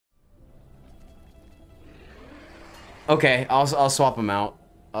Okay, I'll swap them out.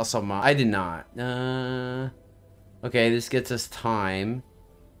 I'll swap them out. I did not. Okay, this gets us time.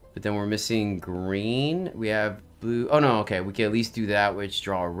 But then we're missing green. We have blue. Oh, no, okay. We can at least do that, which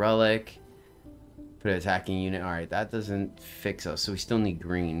draw a relic. Put an attacking unit. All right, that doesn't fix us, so we still need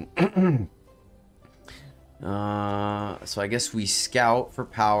green. So I guess we scout for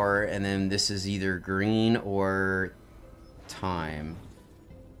power, and then this is either green or time.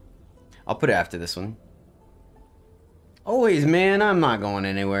 I'll put it after this one. Always, man, I'm not going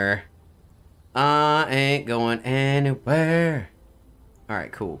anywhere. I ain't going anywhere.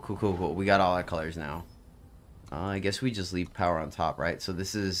 Alright, cool. We got all our colors now. I guess we just leave power on top, right? So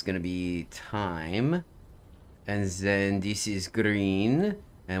this is going to be time. And then this is green.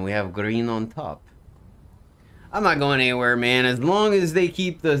 And we have green on top. I'm not going anywhere, man. As long as they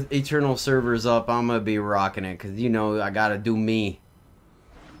keep the Eternal servers up, I'm going to be rocking it. Because, you know, I got to do me.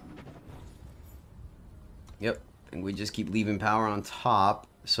 Yep. And we just keep leaving power on top.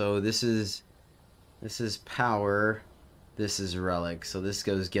 So this is power. This is relic. So this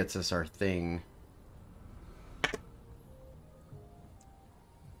gets us our thing.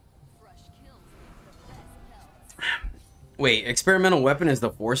 Wait, experimental weapon is the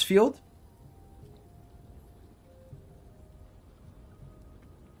force field?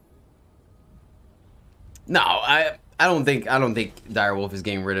 No, I don't think Direwolf is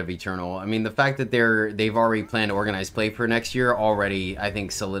getting rid of Eternal. I mean, the fact that they've already planned organized play for next year already, I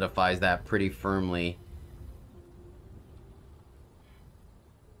think, solidifies that pretty firmly.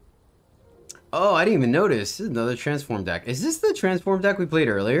 Oh, I didn't even notice. This is another transform deck. Is this the transform deck we played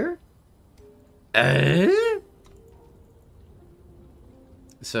earlier?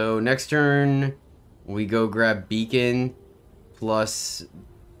 So next turn, we go grab Beacon plus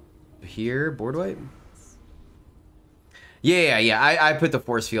here, board wipe. Yeah. I put the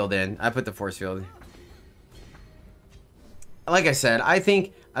force field in. I put the force field. Like I said, I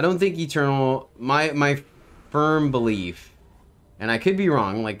don't think Eternal. My firm belief. And I could be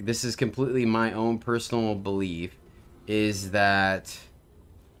wrong, like this is completely my own personal belief, is that,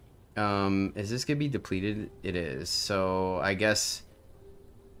 is this gonna be depleted? It is. So I guess,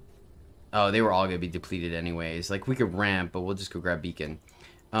 oh, they were all gonna be depleted anyways. Like we could ramp, but we'll just go grab Beacon.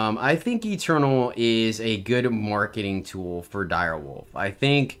 I think Eternal is a good marketing tool for Direwolf. I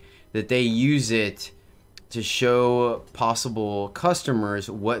think that they use it to show possible customers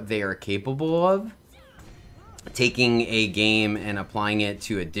what they are capable of, taking a game and applying it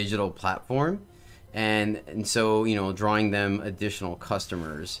to a digital platform, and so, you know, drawing them additional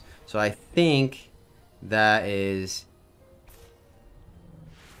customers. So I think that is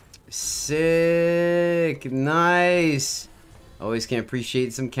sick. Nice. Always can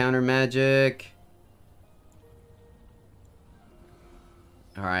appreciate some counter magic.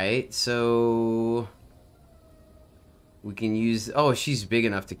 All right, so we can use... Oh, she's big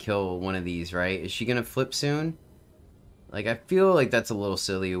enough to kill one of these, right? Is she gonna flip soon? Like, I feel like that's a little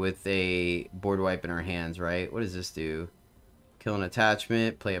silly with a board wipe in her hands, right? What does this do? Kill an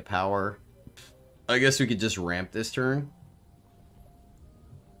attachment, play a power. I guess we could just ramp this turn.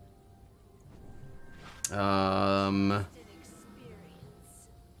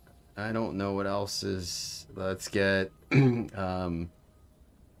 I don't know what else is... Let's get...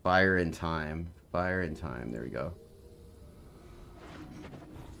 Fire in Time. Fire in Time. There we go.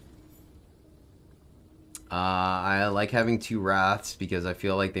 I like having 2 Wraths because I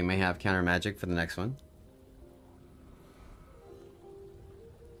feel like they may have counter magic for the next one.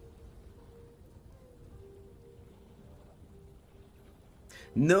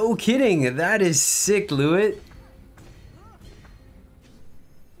 No kidding! That is sick, Lewitt.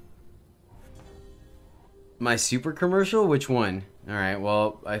 My super commercial? Which one? Alright,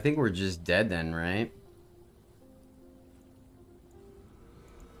 well, I think we're just dead then, right?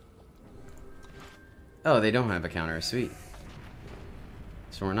 Oh, they don't have a counter. Sweet.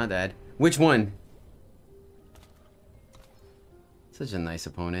 So we're not dead. Which one? Such a nice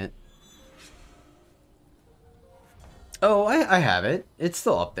opponent. Oh, I have it. It's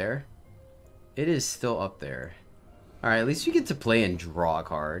still up there. It is still up there. Alright, at least we get to play and draw a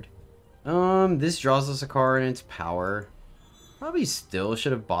card. This draws us a card and it's power. Probably still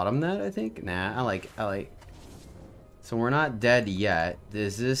should have bottomed that, I think. Nah, I like. So we're not dead yet.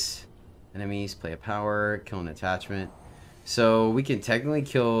 Is this... Enemies, play a power, kill an attachment. So we can technically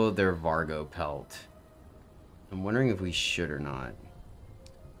kill their Vargo Pelt. I'm wondering if we should or not.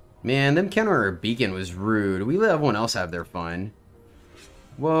 Man, them counter Beacon was rude. We let everyone else have their fun.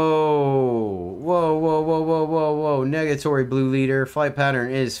 Whoa. Negatory blue leader. Flight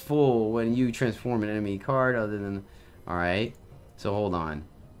pattern is full when you transform an enemy card other than... Alright. So hold on.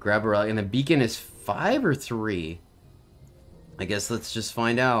 Grab a relic. And the Beacon is 5 or 3? I guess let's just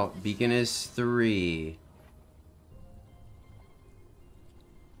find out. Beacon is 3.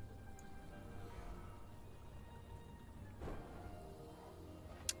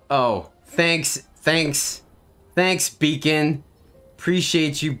 Oh, thanks, Beacon.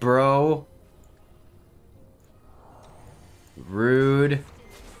 Appreciate you, bro. Rude.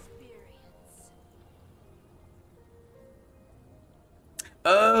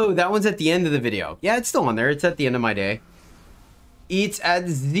 Oh, that one's at the end of the video. Yeah, it's still on there. It's at the end of my day. It's at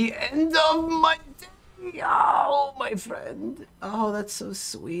the end of my day. Oh, my friend. Oh, that's so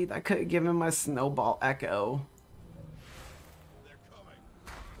sweet. I could give him my snowball echo.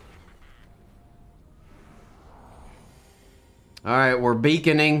 All right, we're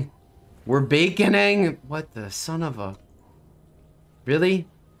beaconing. We're beaconing. What the son of a... Really?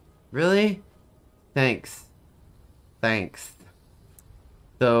 Really? Thanks. Thanks.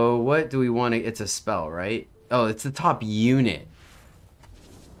 So what do we want to... It's a spell, right? Oh, it's the top unit.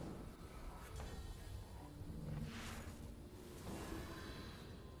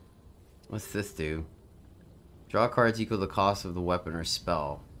 What's this do? Draw cards equal the cost of the weapon or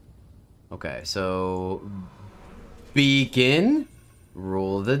spell. Okay, so... Beacon.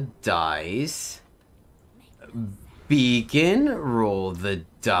 Roll the dice. Beacon. Roll the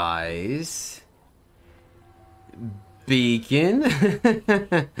dice. Beacon.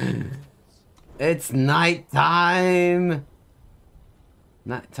 It's nighttime.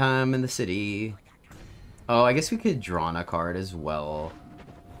 Nighttime in the city. Oh, I guess we could draw on a card as well.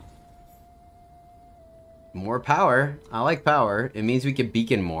 More power. I like power. It means we can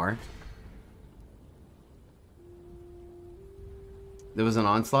beacon more. There was an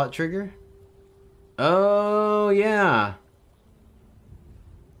onslaught trigger? Oh, yeah.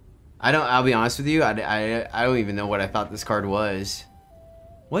 I'll be honest with you, I don't even know what I thought this card was.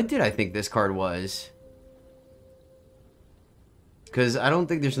 What did I think this card was? Because I don't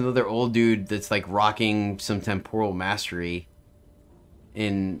think there's another old dude that's like rocking some temporal mastery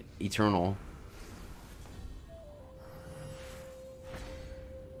in Eternal.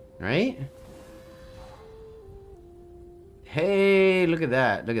 Right? Hey, look at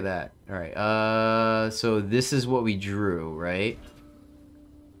that. Look at that. All right. So this is what we drew, right?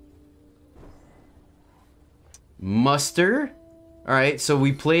 Muster. All right. So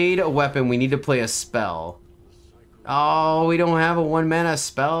we played a weapon. We need to play a spell. Oh, we don't have a 1-mana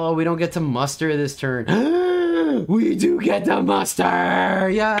spell. We don't get to muster this turn. We do get to muster.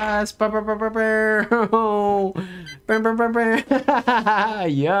 Yes.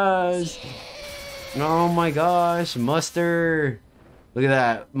 Yes. Oh my gosh, muster. Look at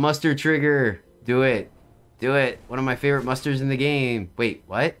that. Muster trigger. Do it. Do it. One of my favorite musters in the game. Wait,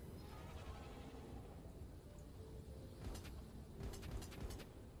 what?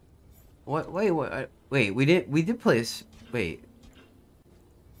 What? Wait, what? Wait, we did play this. Wait.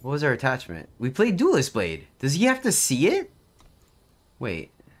 What was our attachment? We played Duelist Blade. Does he have to see it?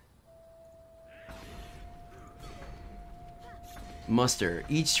 Wait. Muster.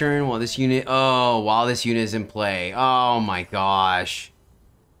 Each turn while this unit... Oh, while this unit is in play. Oh my gosh.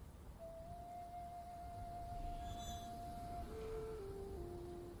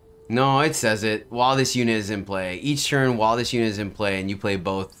 No, it says it. While this unit is in play. Each turn while this unit is in play and you play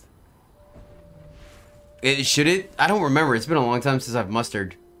both. Should it? I don't remember. It's been a long time since I've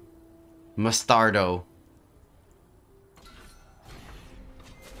mustered. Mustardo.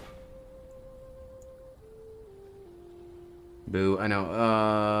 Boo, I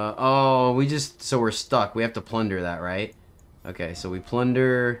know. Oh, we just... So we're stuck. We have to plunder that, right? Okay, so we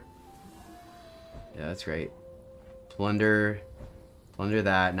plunder... Yeah, that's great. Plunder... Plunder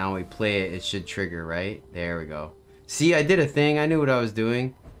that. Now we play it. It should trigger, right? There we go. See, I did a thing. I knew what I was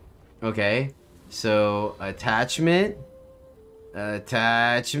doing. Okay. So, attachment.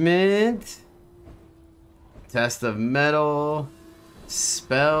 Attachment. Test of metal.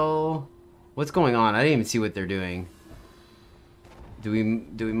 Spell. What's going on? I didn't even see what they're doing. Do we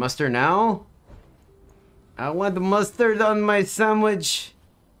muster now? I want the mustard on my sandwich.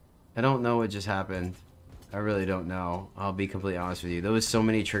 I don't know what just happened. I really don't know. I'll be completely honest with you. There was so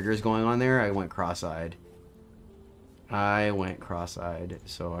many triggers going on there, I went cross-eyed. I went cross-eyed.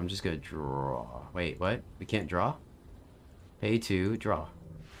 So I'm just gonna draw. Wait, what? We can't draw? Pay to draw.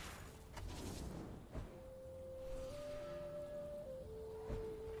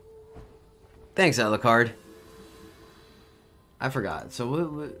 Thanks, Alucard. I forgot.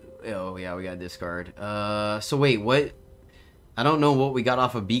 So oh yeah, we got discard. So wait, what? I don't know what we got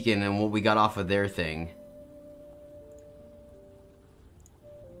off of Beacon and what we got off of their thing.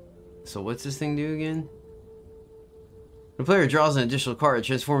 So what's this thing do again? The player draws an additional card,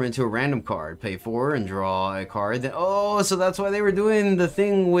 transform it into a random card. Pay 4 and draw a card. Then, oh, so that's why they were doing the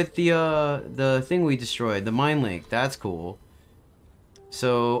thing with the thing we destroyed, the Mind Link. That's cool.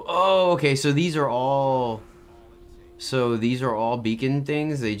 So, oh, okay, so these are all... So these are all beacon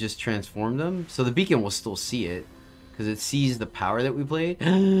things, they just transformed them. So the beacon will still see it, because it sees the power that we played.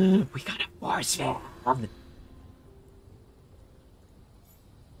 We got a force field!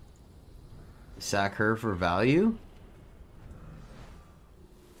 Sack her for value?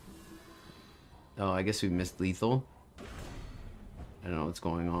 Oh, I guess we missed lethal. I don't know what's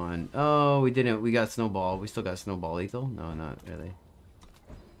going on. Oh, we didn't. We got snowball. We still got snowball lethal? No, not really.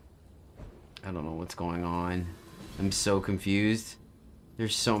 I don't know what's going on. I'm so confused.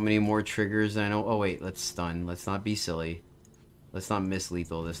 There's so many more triggers than I know. Oh, wait. Let's stun. Let's not be silly. Let's not miss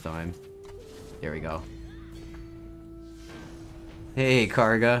lethal this time. There we go. Hey,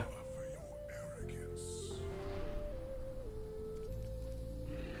 Karga.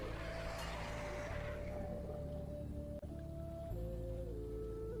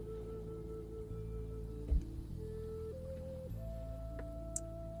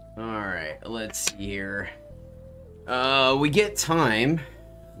 Alright, let's see here. We get time,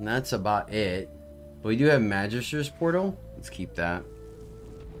 and that's about it. But we do have Magister's Portal. Let's keep that.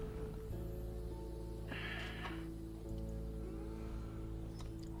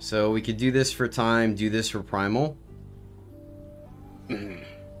 So we could do this for time, do this for Primal.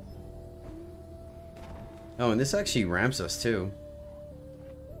 Oh, and this actually ramps us too.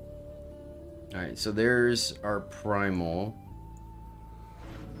 Alright, so there's our Primal.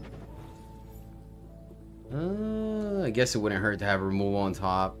 I guess it wouldn't hurt to have removal on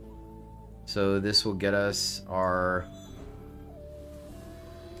top. So this will get us our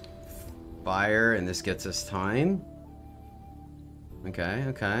fire, and this gets us time. Okay,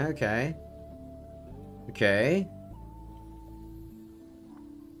 okay, okay. Okay.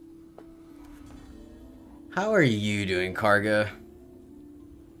 How are you doing, Karga?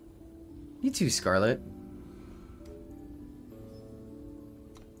 You too, Scarlet.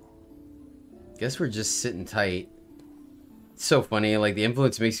 Guess we're just sitting tight. It's so funny, like the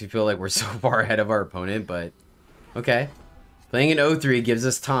influence makes me feel like we're so far ahead of our opponent, but okay. Playing an 0-3 gives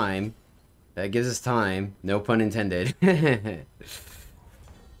us time. That gives us time. No pun intended. I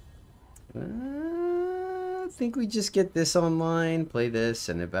think we just get this online, play this,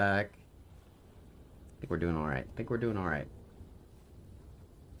 send it back. I think we're doing alright. I think we're doing alright.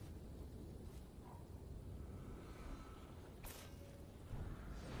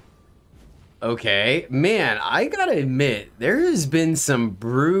 Okay, man, I gotta admit, there has been some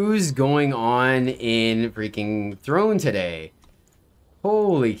brews going on in freaking Throne today.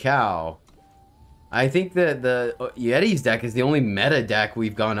 Holy cow. I think that the Yeti's deck is the only meta deck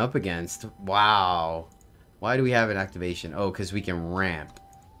we've gone up against. Wow. Why do we have an activation? Oh, because we can ramp.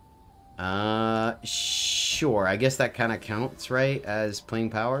 Sure. I guess that kind of counts, right, as playing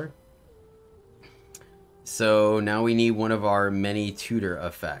power? So now we need one of our many tutor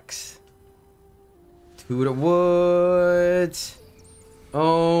effects. Tutor what?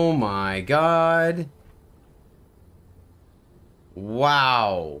 Oh my god.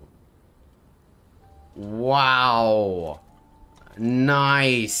 Wow. Wow.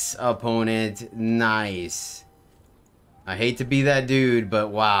 Nice, opponent. Nice. I hate to be that dude, but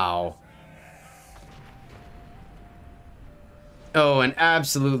wow. Oh, an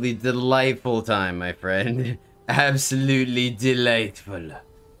absolutely delightful time, my friend. Absolutely delightful.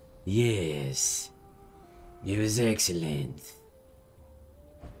 Yes. It was excellent.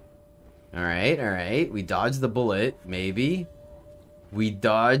 Alright, alright. We dodged the bullet, maybe. We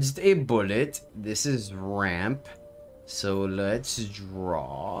dodged a bullet. This is ramp. So let's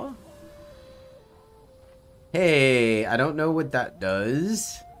draw. Hey, I don't know what that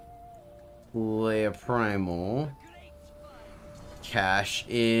does. Play a primal. Cash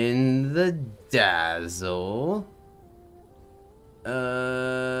in the dazzle.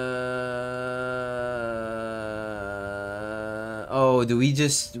 Oh, do we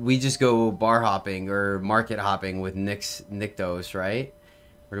just go bar hopping or market hopping with Nykthos, right?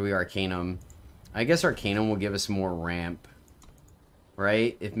 Or do we Arcanum? I guess Arcanum will give us more ramp,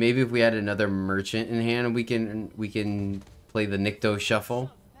 right? If we had another merchant in hand, we can play the Nykthos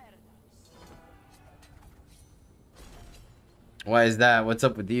shuffle. Why is that? What's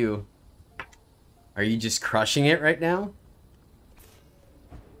up with you? Are you just crushing it right now?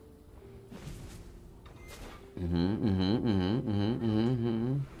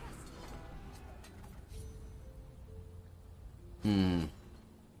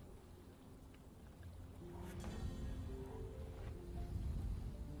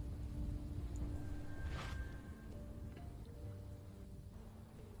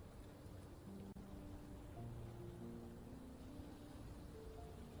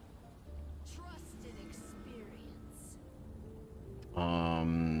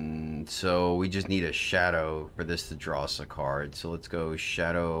 So we just need a shadow for this to draw us a card. So let's go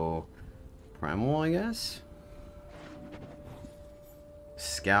Shadow Primal, I guess.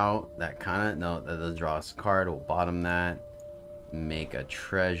 Scout, that kind of, no, that doesn't draw us a card. We'll bottom that. Make a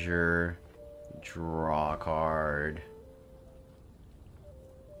treasure. Draw a card.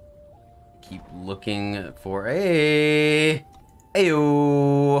 Keep looking for a...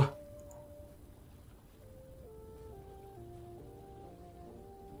 Ayo!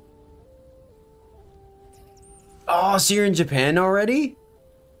 Oh, so you're in Japan already?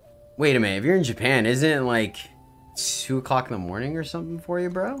 Wait a minute, if you're in Japan, isn't it like 2 o'clock in the morning or something for you,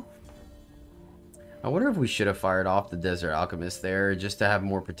 bro? I wonder if we should have fired off the Desert Alchemist there just to have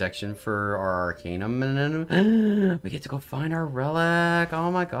more protection for our Arcanum. We get to go find our relic. Oh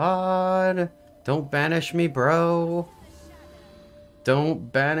my god. Don't banish me, bro.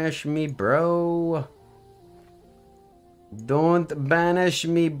 Don't banish me, bro. Don't banish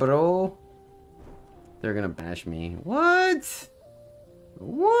me, bro. They're gonna banish me. What?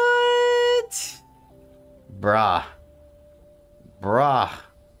 What? Bruh. Bruh.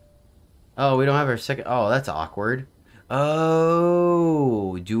 Oh, we don't have our second... Oh, that's awkward.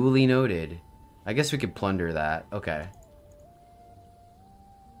 Oh, duly noted. I guess we could plunder that. Okay.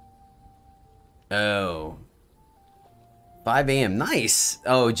 Oh. 5 a.m. Nice.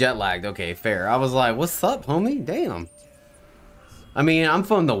 Oh, jet lagged. Okay, fair. I was like, what's up, homie? Damn. I mean, I'm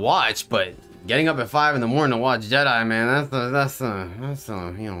fun to watch, but getting up at 5 in the morning to watch Jedi, man, that's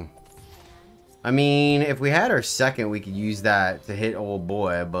you know. I mean, if we had our second, we could use that to hit old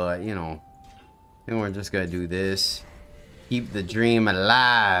boy, but, you know, then we're just gonna do this. Keep the dream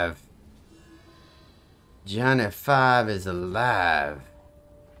alive. Johnny 5 is alive.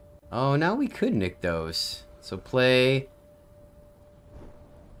 Oh, now we could nick those. So play.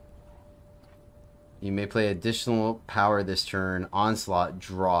 You may play additional power this turn. Onslaught,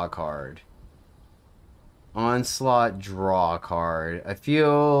 draw a card. Onslaught, draw a card. I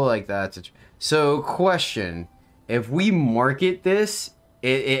feel like that's a... So, question. If we market this,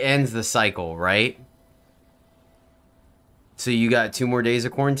 it ends the cycle, right? So you got 2 more days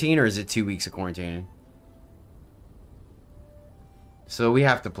of quarantine, or is it 2 weeks of quarantine? So we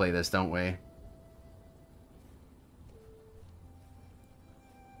have to play this, don't we?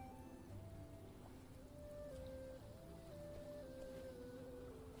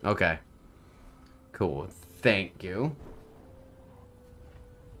 Okay. Cool. Thank you.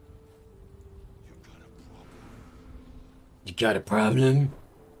 You got a problem?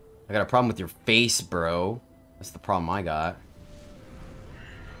 I got a problem with your face, bro. That's the problem I got.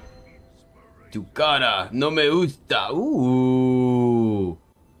 Tu cara no me gusta. Ooh.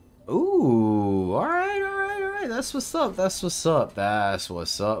 Ooh. Alright, alright, alright. That's what's up. That's what's up. That's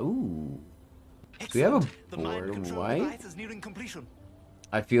what's up. Ooh. Do we have a board white?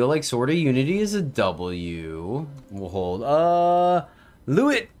 I feel like Sword of Unity is a W. We'll hold.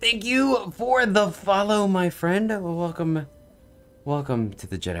 Lewitt, thank you for the follow, my friend. Welcome. Welcome to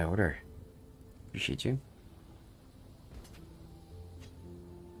the Jedi Order. Appreciate you.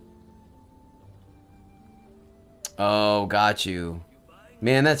 Oh, got you.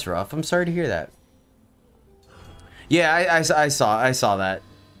 Man, that's rough. I'm sorry to hear that. Yeah, I saw that.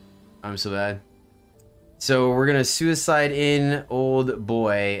 I'm so bad. So we're gonna suicide in old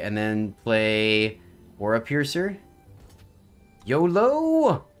boy and then play Aura Piercer.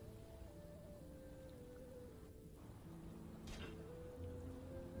 YOLO!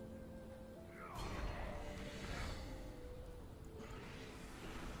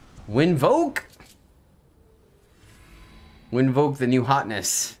 Winvoke? Winvoke the new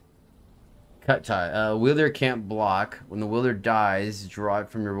hotness. Cut tie. Wielder can't block. When the wielder dies, draw it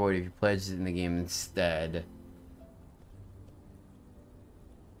from your void if you pledge it in the game instead.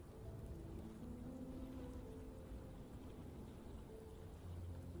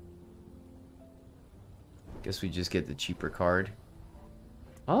 Guess we just get the cheaper card.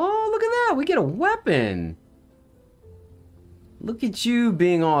 Oh, look at that! We get a weapon! Look at you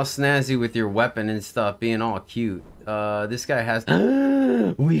being all snazzy with your weapon and stuff, being all cute. This guy has...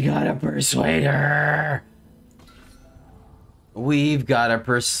 We got a Persuader! We've got a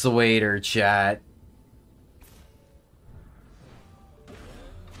Persuader, chat.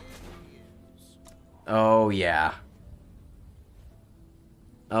 Oh, yeah.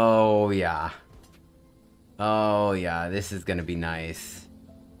 Oh, yeah. Oh, yeah. This is gonna be nice.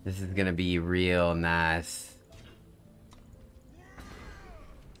 This is gonna be real nice.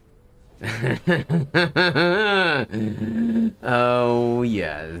 Oh,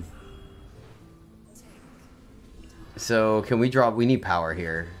 yes. So, can we drop... We need power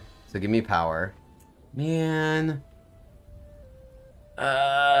here. So, give me power. Man.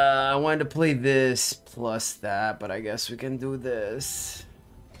 I wanted to play this plus that, but I guess we can do this.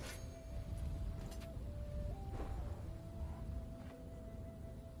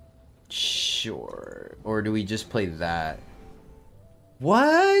 Sure. Or do we just play that?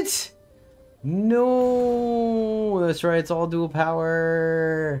 What? No, that's right. It's all dual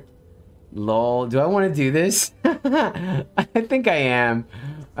power. Lol. Do I want to do this? I think I am.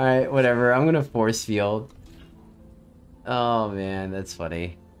 All right, whatever. I'm gonna force field. Oh man, that's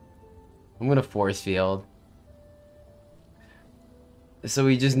funny. I'm gonna force field. So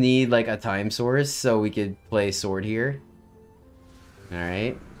we just need like a time source so we could play sword here. All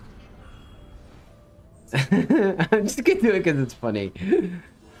right. I'm just gonna do it because it's funny.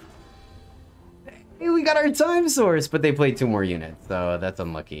 Hey, we got our time source, but they played 2 more units, so that's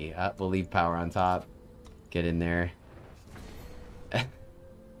unlucky. We'll leave power on top. Get in there.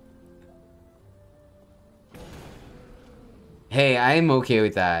 Hey, I'm okay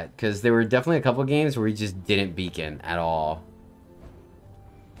with that, because there were definitely a couple games where we just didn't beacon at all.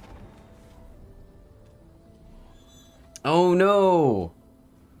 Oh no!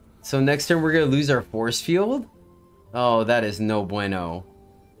 So next turn we're gonna lose our force field? Oh, that is no bueno.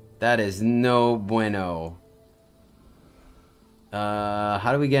 That is no bueno.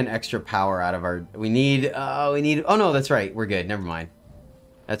 How do we get an extra power out of our... we need... oh no, that's right. We're good. Never mind.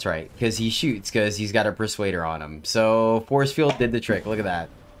 That's right. Because he shoots, because he's got a persuader on him. So, force field did the trick. Look at that.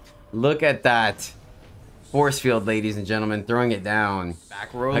 Look at that. Force field, ladies and gentlemen. Throwing it down.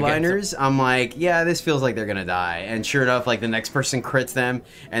 Back row liners. I'm like, yeah, this feels like they're going to die. And sure enough, like the next person crits them.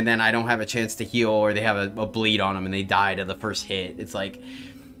 And then I don't have a chance to heal. Or they have a bleed on them and they die to the first hit. It's like...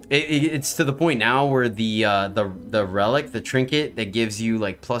 It's to the point now where the relic, the trinket that gives you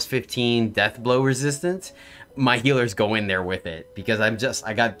like plus 15 death blow resistance, my healers go in there with it because I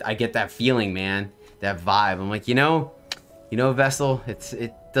get that feeling, man, that vibe. I'm like, you know, Vessel,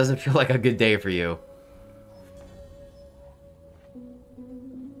 it doesn't feel like a good day for you.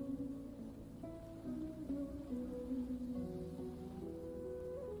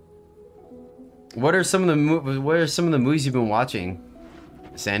 What are some of the movies you've been watching?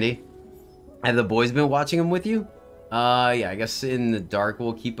 Sandy, have the boys been watching them with you? Yeah, I guess in the dark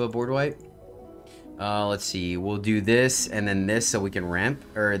we'll keep a board wipe. Let's see, we'll do this and then this so we can ramp.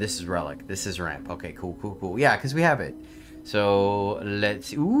 Or this is relic, this is ramp. Okay, cool. Yeah, because we have it. So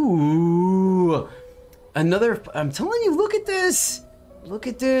let's... ooh! Another... I'm telling you, look at this! Look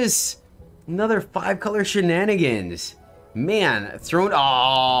at this! Another 5-color shenanigans. Man, thrown...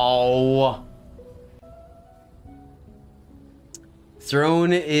 oh!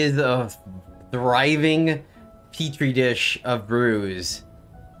 Throne is a thriving petri dish of brews.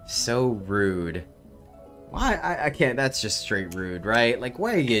 So rude. Why? I can't. That's just straight rude, right? Like,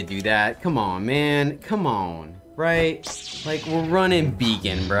 why are you gonna do that? Come on, man. Come on. Right? Like, we're running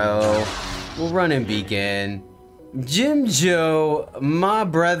Beacon, bro. We're running Beacon. Jim Joe, my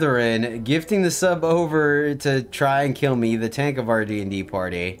brethren, gifting the sub over to try and kill me, the tank of our D&D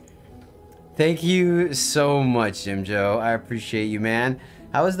party. Thank you so much, Jim Joe. I appreciate you, man.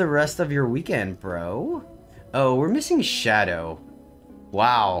 How was the rest of your weekend, bro? Oh, we're missing Shadow.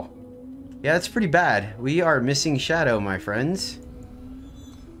 Wow. Yeah, that's pretty bad. We are missing Shadow, my friends.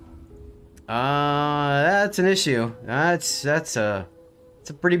 That's an issue. That's a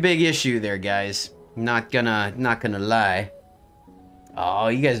pretty big issue there, guys. Not gonna lie. Oh,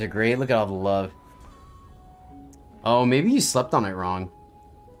 you guys are great. Look at all the love. Oh, maybe you slept on it wrong.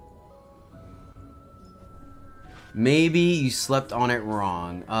 Maybe you slept on it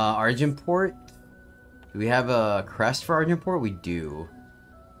wrong. Argentport? Do we have a crest for Argentport? We do.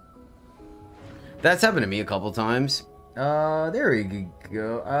 That's happened to me a couple times. There we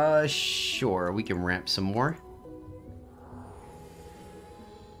go. Sure, we can ramp some more.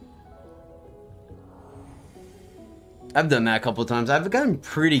 I've done that a couple times. I've gotten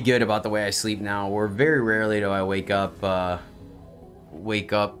pretty good about the way I sleep now, where very rarely do I wake up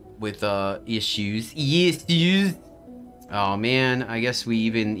with issues. Oh man, I guess we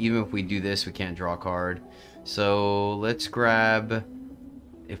even if we do this, we can't draw a card. So let's grab,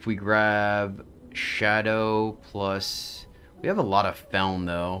 if we grab Shadow plus, we have a lot of Feln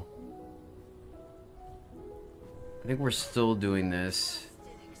though. I think we're still doing this,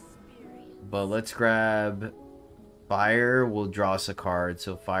 but let's grab Fire. Will draw us a card.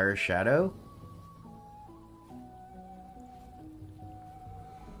 So Fire, Shadow.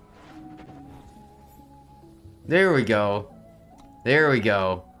 There we go. There we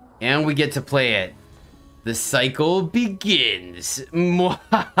go. And we get to play it. The cycle begins.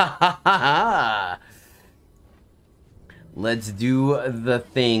 Let's do the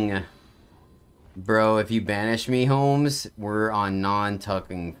thing. Bro, if you banish me, Holmes, we're on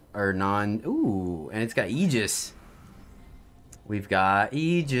non-tucking, or non... Ooh, and it's got Aegis. We've got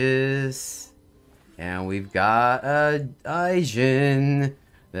Aegis. And we've got a Aijin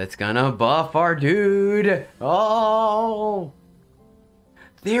that's gonna buff our dude. Oh!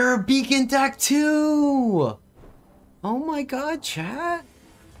 They're a beacon deck too! Oh my god, chat.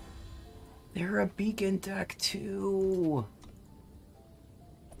 They're a beacon deck too.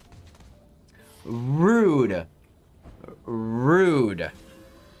 Rude. Rude.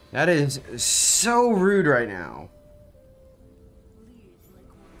 That is so rude right now.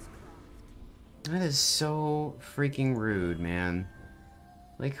 That is so freaking rude, man.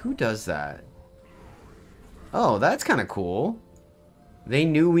 Like, who does that? Oh, that's kind of cool. They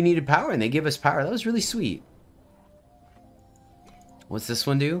knew we needed power and they give us power. That was really sweet. What's this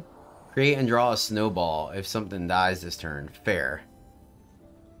one do? Create and draw a snowball if something dies this turn. Fair.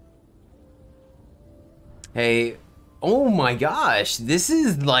 Hey, oh my gosh, this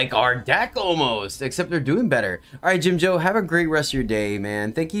is like our deck almost, except they're doing better. All right, Jim Joe, have a great rest of your day,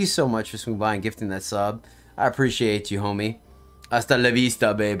 man. Thank you so much for swinging by and gifting that sub. I appreciate you, homie. Hasta la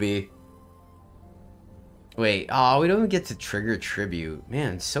vista, baby. Wait, oh, we don't get to trigger tribute.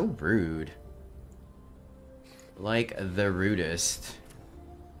 Man, so rude. Like the rudest.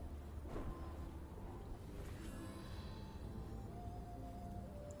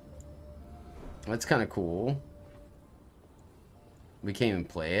 That's kind of cool. We can't even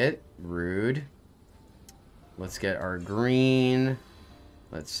play it. Rude. Let's get our green.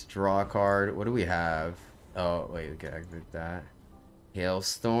 Let's draw a card. What do we have? Oh, wait, we can activate that.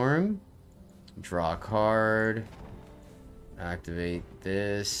 Hailstorm. Draw a card. Activate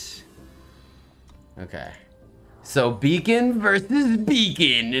this. Okay. So, Beacon versus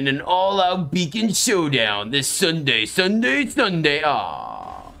Beacon in an all-out Beacon showdown this Sunday.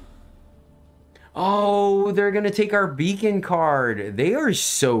 Aw. Oh, they're gonna take our Beacon card. They are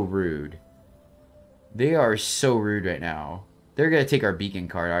so rude. They are so rude right now. They're gonna take our Beacon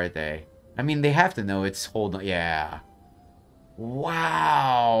card, aren't they? I mean, they have to know it's hold on. Yeah.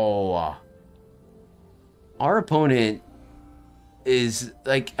 Wow. Our opponent is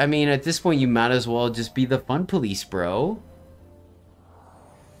like, I mean, at this point, you might as well just be the fun police, bro.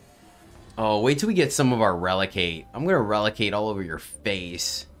 Oh, wait till we get some of our Relicate. I'm gonna Relicate all over your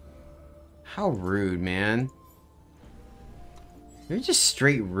face. How rude, man. You're just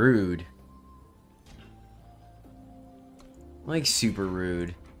straight rude. Like, super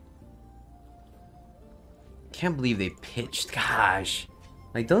rude. Can't believe they pitched. Gosh.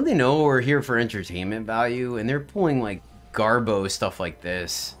 Like, don't they know we're here for entertainment value? And they're pulling, like, Garbo stuff like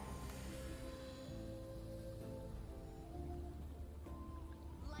this.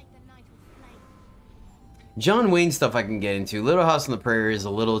 John Wayne stuff I can get into. Little House on the Prairie is a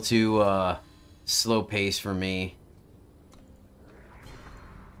little too slow pace for me.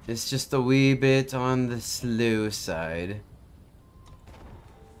 It's just a wee bit on the slow side.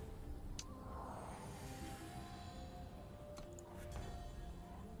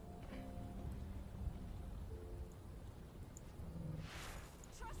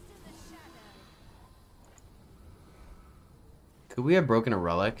 Could we have broken a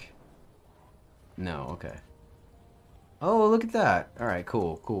relic? No, okay. Oh, look at that. Alright,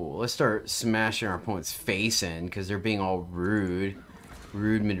 cool, cool. Let's start smashing our opponent's face in, because they're being all rude.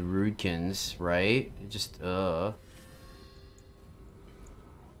 Rude mid-rudekins, right? Just, Opponent's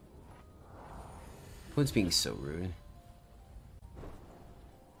being so rude.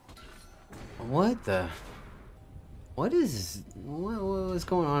 What the... What is... What's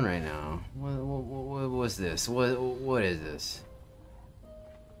going on right now? What was this? What is this?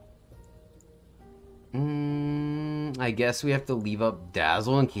 I guess we have to leave up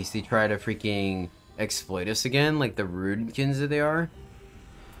Dazzle in case they try to freaking exploit us again, like the Rudekins that they are.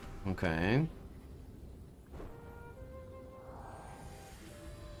 Okay.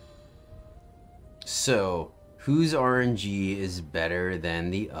 So, whose RNG is better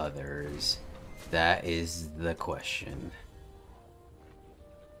than the others? That is the question.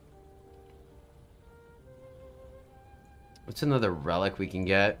 What's another relic we can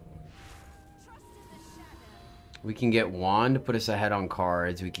get? We can get Wand to put us ahead on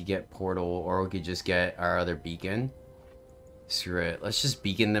cards. We could get Portal, or we could just get our other Beacon. Screw it. Let's just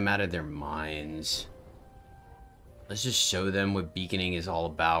beacon them out of their minds. Let's just show them what beaconing is all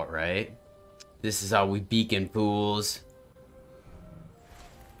about, right? This is how we beacon, fools.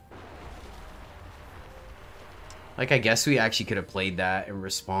 Like, I guess we actually could have played that in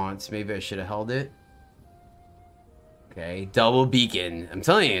response. Maybe I should have held it. Okay, double beacon. I'm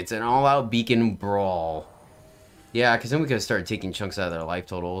telling you, it's an all-out beacon brawl. Yeah, because then we could start taking chunks out of their life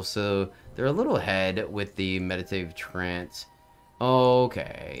total. So they're a little ahead with the meditative trance.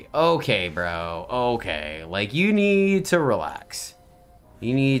 Okay. Okay, bro. Okay. Like, you need to relax.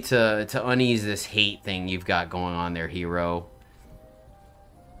 You need to unease this hate thing you've got going on there, hero.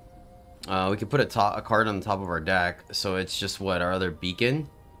 We could put a card on the top of our deck, so it's just what, our other beacon?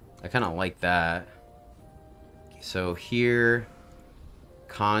 I kind of like that. So here,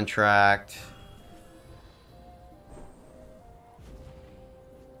 contract.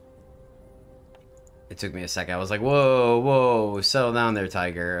 It took me a second. I was like, whoa, whoa, settle down there,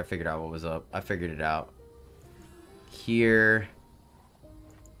 Tiger. I figured out what was up. I figured it out. Here,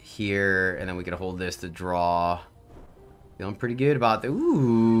 here, and then we could hold this to draw. Feeling pretty good about the.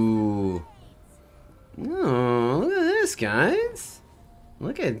 Ooh. Oh, look at this, guys.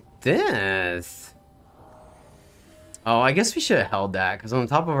 Look at this. Oh, I guess we should have held that, because on the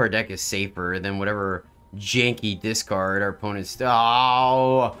top of our deck is safer than whatever janky discard our opponent's.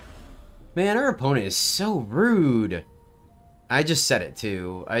 Oh! Man, our opponent is so rude. I just said it,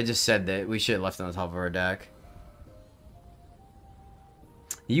 too. I just said that we should have left it on the top of our deck.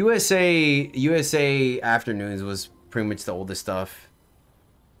 USA Afternoons was pretty much the oldest stuff.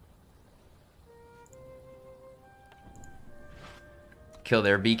 Kill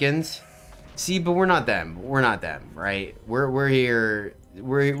their beacons. See, but we're not them. We're not them, right? We're here.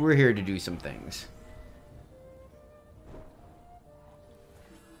 We're here to do some things.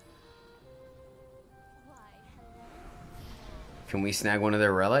 Can we snag one of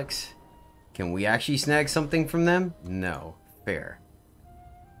their relics? Can we actually snag something from them? No. Fair.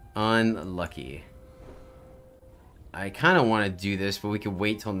 Unlucky. I kind of want to do this, but we could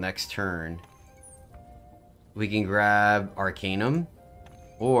wait till next turn. We can grab Arcanum.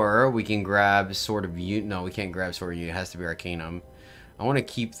 Or we can grab Sword of Unity. No, we can't grab Sword of Unity. It has to be Arcanum. I want to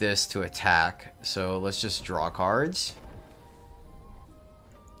keep this to attack. So let's just draw cards.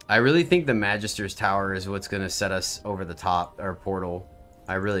 I really think the Magister's Tower is what's going to set us over the top, our portal.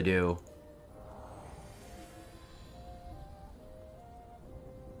 I really do.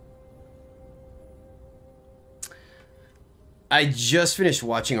 I just finished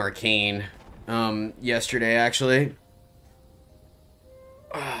watching Arcane yesterday, actually.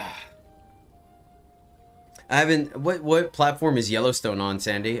 I haven't. What platform is Yellowstone on,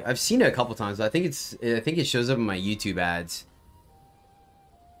 Sandy? I've seen it a couple times. I think it shows up in my YouTube ads.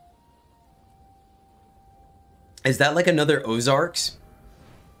 Is that like another Ozarks?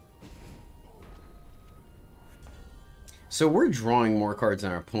 So we're drawing more cards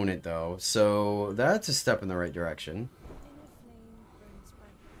than our opponent, though. So that's a step in the right direction.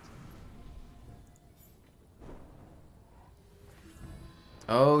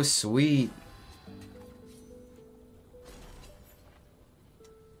 Oh, sweet.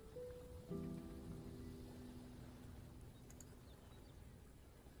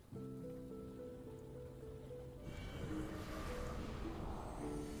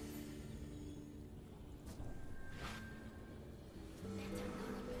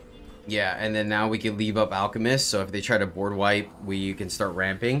 Yeah, and then now we can leave up Alchemist, so if they try to board wipe, we can start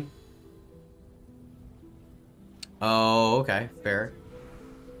ramping. Oh, okay, fair.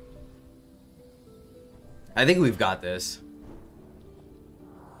 I think we've got this.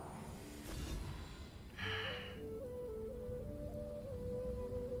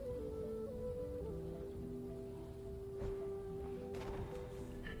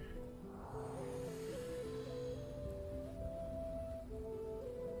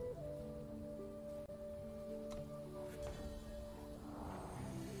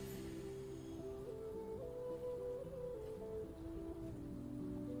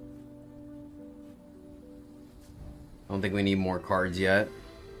 I don't think we need more cards yet.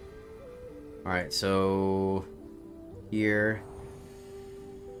 Alright, so here.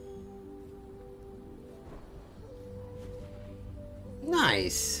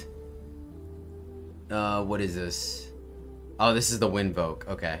 Nice. What is this? Oh, this is the Windvoke.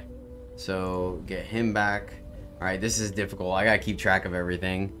 Okay. So get him back. Alright, this is difficult. I gotta keep track of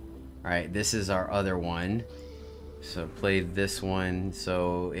everything. Alright, this is our other one. So play this one.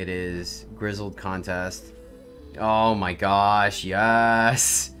 So it is Grizzled Contest. Oh my gosh,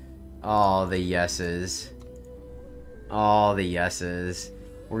 yes. All the yeses. All the yeses.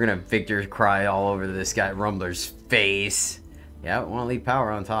 We're gonna victor cry all over this guy Rumbler's face. Yeah, want to leave power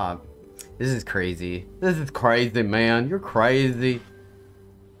on top. This is crazy. This is crazy, man. You're crazy.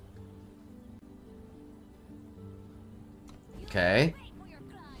 Okay.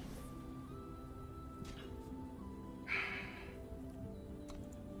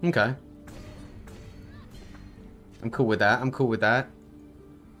 Okay. I'm cool with that. I'm cool with that.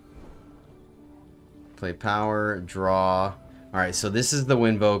 Play power, draw. Alright, so this is the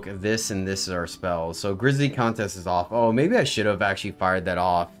Windvoke, this and this is our spells. So Grizzly Contest is off. Oh, maybe I should have actually fired that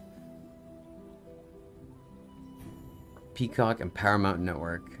off. Peacock and Paramount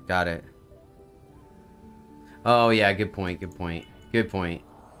Network. Got it. Oh, yeah, good point, good point. Good point.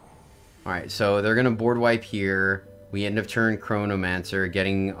 Alright, so they're going to board wipe here. We end of turn Chronomancer,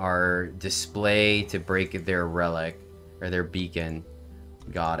 getting our display to break their relic, or their beacon.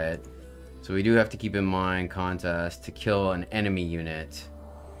 Got it. So we do have to keep in mind contest to kill an enemy unit.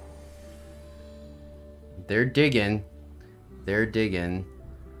 They're digging. They're digging.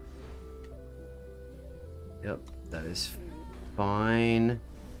 Yep, that is fine.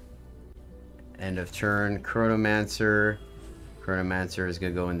 End of turn, Chronomancer. Chronomancer is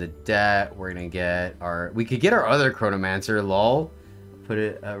gonna go into debt. We're gonna get our... We could get our other Chronomancer, lol. Put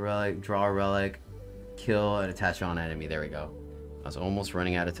it a relic, draw a relic, kill and attach on enemy. There we go. I was almost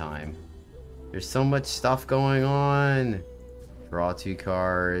running out of time. There's so much stuff going on. Draw 2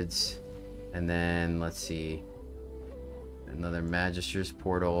 cards. And then, let's see. Another Magister's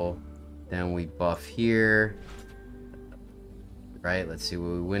Portal. Then we buff here. Right, let's see what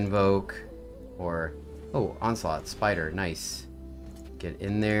we Windvoke. Or, oh, Onslaught, Spider, nice. Get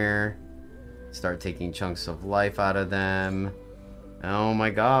in there. Start taking chunks of life out of them. Oh my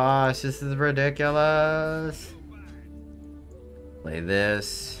gosh, this is ridiculous. Play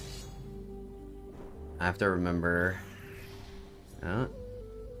this. I have to remember. Oh.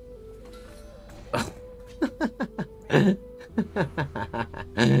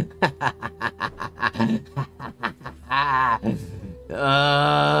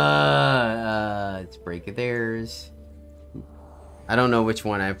 It's break of theirs. I don't know which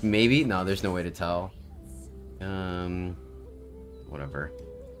one I've maybe. No, there's no way to tell. Whatever.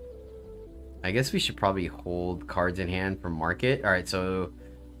 I guess we should probably hold cards in hand for market. All right, so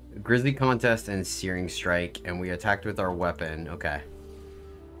Grizzly Contest and Searing Strike, and we attacked with our weapon. Okay.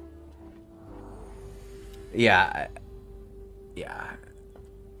 Yeah. Yeah.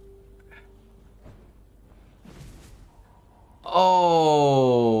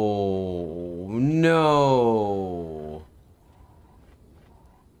 Oh, no.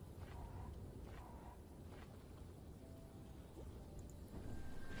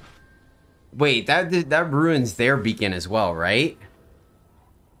 Wait, that ruins their beacon as well, right?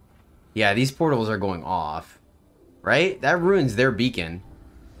 Yeah, these portals are going off. Right? That ruins their beacon.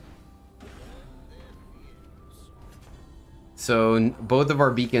 So both of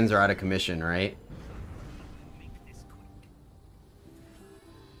our beacons are out of commission, right?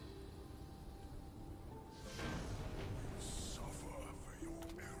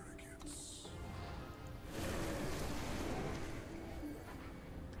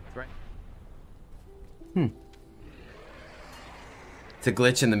 Right. It's a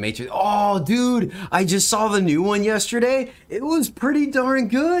glitch in the Matrix. Oh, dude, I just saw the new one yesterday. It was pretty darn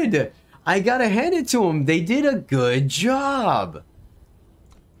good. I gotta hand it to them. They did a good job.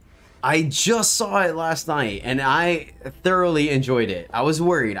 I just saw it last night, and I thoroughly enjoyed it. I was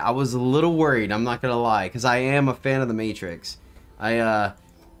worried. I was a little worried, I'm not gonna lie, because I am a fan of the Matrix. I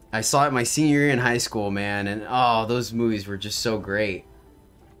saw it my senior year in high school, man, and oh, those movies were just so great.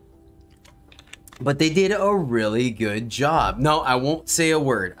 But they did a really good job. No, I won't say a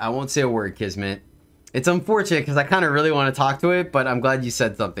word. I won't say a word, Kismet. It's unfortunate because I kind of really want to talk to it, but I'm glad you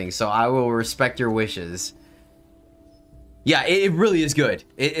said something, so I will respect your wishes. Yeah, it really is good.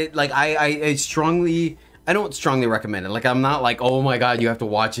 Like I strongly, I don't strongly recommend it. Like I'm not like, oh my god, you have to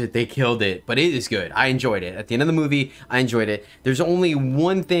watch it. They killed it, but it is good. I enjoyed it. At the end of the movie, I enjoyed it. There's only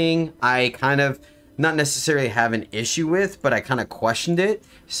one thing I kind of not necessarily have an issue with, but I kind of questioned it.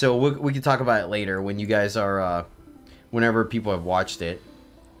 So we can talk about it later when you guys are, whenever people have watched it.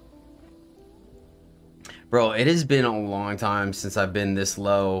 Bro, it has been a long time since I've been this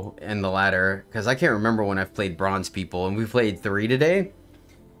low in the ladder, because I can't remember when I've played bronze people, and we played 3 today.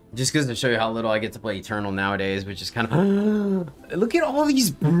 Just because to show you how little I get to play Eternal nowadays, which is kind of... Look at all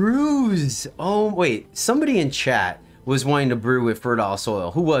these brews! Oh, wait. Somebody in chat was wanting to brew with fertile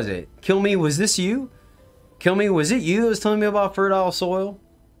soil. Who was it? Kill Me, was this you? Kill Me, was it you that was telling me about fertile soil?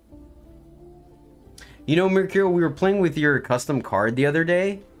 You know, Mercurial, we were playing with your custom card the other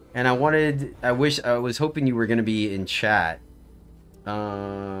day. And I was hoping you were going to be in chat.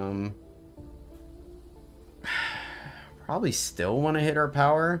 Probably still want to hit our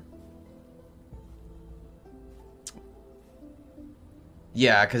power.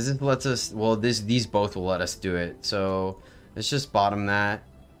 Yeah, because it lets us, well, these both will let us do it. So let's just bottom that.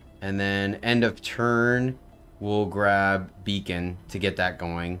 And then end of turn, we'll grab Beacon to get that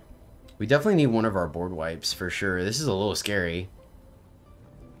going. We definitely need one of our board wipes for sure. This is a little scary.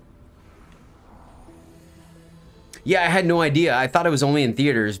 Yeah, I had no idea. I thought it was only in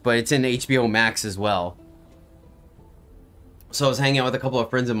theaters, but it's in HBO Max as well. So I was hanging out with a couple of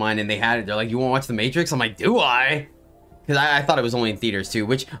friends of mine, and they had it. They're like, "You want to watch The Matrix?" I'm like, "Do I?" Because I thought it was only in theaters too.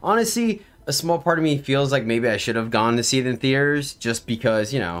 Which honestly, a small part of me feels like maybe I should have gone to see it in theaters, just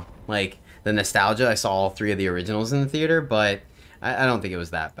because, you know, like the nostalgia. I saw all three of the originals in the theater, but I don't think it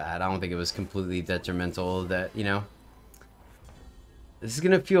was that bad. I don't think it was completely detrimental. That, you know, this is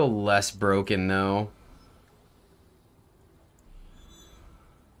gonna feel less broken though.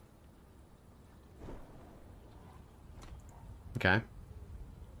 Okay.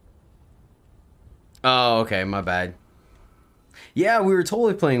 Oh, okay, my bad. Yeah, we were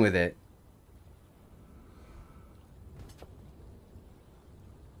totally playing with it.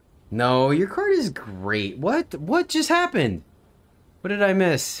 No, your card is great. What just happened? What did I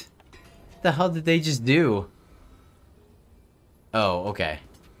miss? What the hell did they just do? Oh, okay.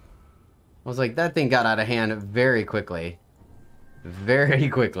 I was like, that thing got out of hand very quickly. Very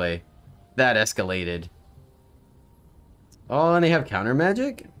quickly. That escalated. Oh, and they have counter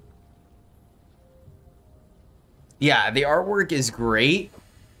magic? Yeah, the artwork is great.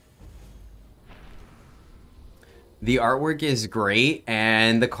 The artwork is great,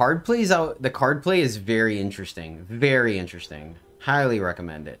 and the card plays out. The card play is very interesting. Very interesting. Highly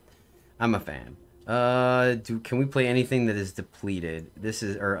recommend it. I'm a fan. Can we play anything that is depleted? This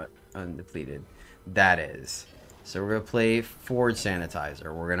is, or undepleted. That is. So we're gonna play Forge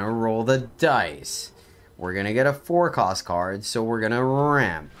Sanitizer. We're gonna roll the dice. We're gonna get a 4-cost card, so we're gonna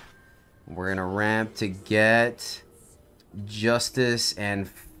ramp. We're gonna ramp to get Justice and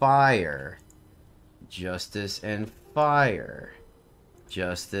Fire. Justice and Fire.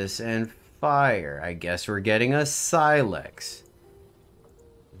 Justice and Fire. I guess we're getting a Silex.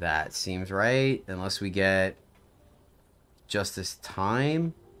 That seems right, unless we get Justice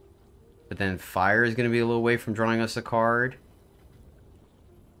Time. But then Fire is going to be a little way from drawing us a card.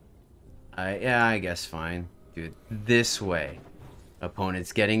 Yeah, I guess fine. Do it this way.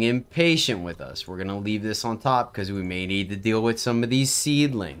 Opponent's getting impatient with us. We're going to leave this on top because we may need to deal with some of these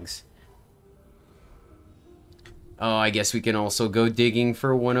seedlings. Oh, I guess we can also go digging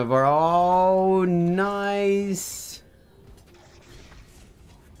for one of our... Oh, nice.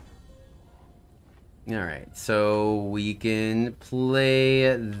 Alright, so we can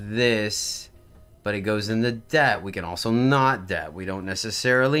play this, but it goes in the debt. We can also not debt. We don't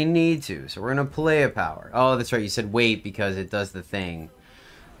necessarily need to. So we're going to play a power. Oh, that's right. You said wait because it does the thing.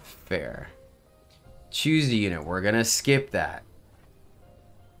 Fair. Choose a unit. We're going to skip that.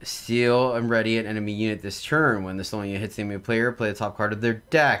 Steal and ready an enemy unit this turn. When the stolen unit hits the enemy player, play the top card of their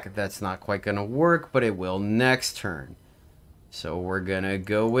deck. That's not quite going to work, but it will next turn. So we're going to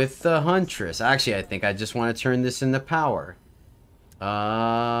go with the Huntress. Actually, I think I just want to turn this into power.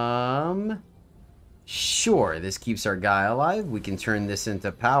 Sure, this keeps our guy alive. We can turn this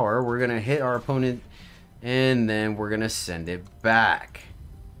into power. We're going to hit our opponent, and then we're going to send it back.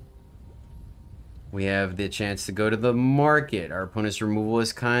 We have the chance to go to the market. Our opponent's removal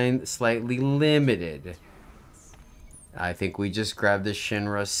is slightly limited. I think we just grab the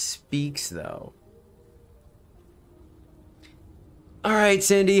Shinra Speaks, though. Alright,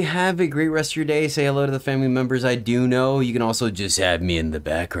 Sandy, have a great rest of your day. Say hello to the family members I do know. You can also just have me in the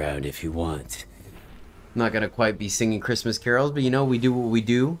background if you want. I'm not going to quite be singing Christmas carols, but you know, we do what we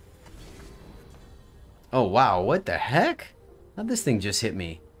do. Oh, wow, what the heck? How'd this thing just hit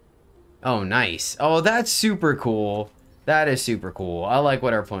me? Oh, nice. Oh, that's super cool. That is super cool. I like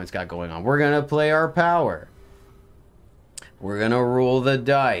what our opponent's got going on. We're going to play our power. We're going to roll the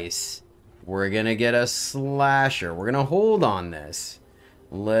dice. We're going to get a slasher. We're going to hold on this.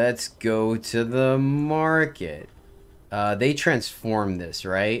 Let's go to the market. They transformed this,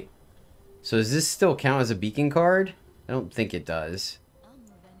 right? So does this still count as a beacon card? I don't think it does.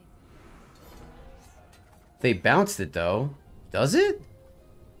 They bounced it, though. Does it?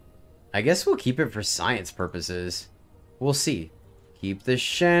 I guess we'll keep it for science purposes. We'll see. Keep the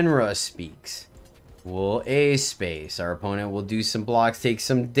Shinra Speaks. We'll A-space. Our opponent will do some blocks, take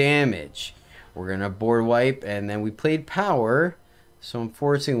some damage. We're going to board wipe, and then we played power. So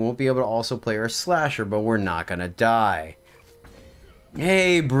unfortunately, we won't be able to also play our slasher, but we're not going to die.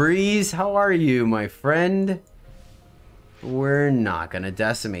 Hey, Breeze, how are you, my friend? We're not going to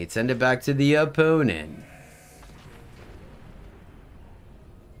decimate. Send it back to the opponent.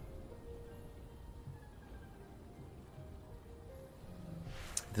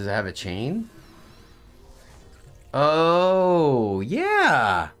 Does it have a chain? Oh,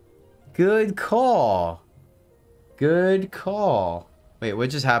 yeah. Good call. Good call. Wait, what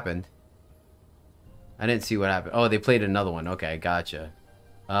just happened? I didn't see what happened. Oh, they played another one. Okay, gotcha.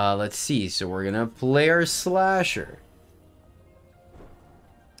 Let's see. So we're gonna play our slasher.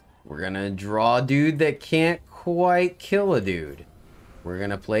 We're gonna draw a dude that can't quite kill a dude. We're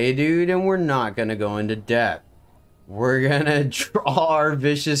gonna play a dude and we're not gonna go into depth. We're gonna draw our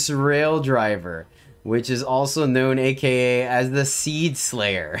vicious rail driver, which is also known aka as the Seed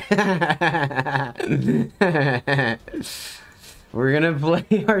Slayer. We're gonna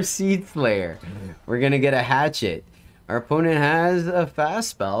play our Seed Slayer. We're gonna get a hatchet. Our opponent has a fast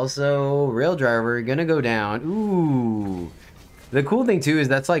spell, so rail driver gonna go down. Ooh. The cool thing too is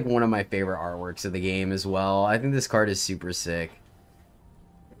that's like one of my favorite artworks of the game as well. I think this card is super sick.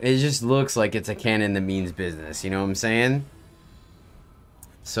 It just looks like it's a cannon that means business, you know what I'm saying?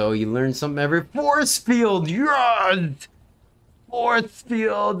 So you learn something every force field. Yes! Force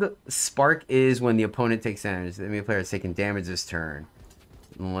field. Spark is when the opponent takes damage. The enemy player is taking damage this turn.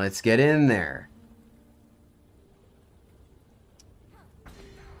 Let's get in there.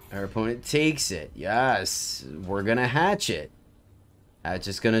 Our opponent takes it. Yes. We're gonna hatch it.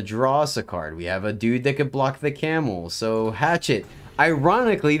 Hatchet's gonna draw us a card. We have a dude that could block the camel. So hatchet.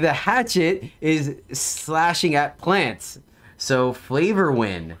 Ironically, the hatchet is slashing at plants. So flavor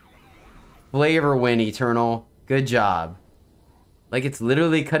win. Flavor win, Eternal. Good job. Like, it's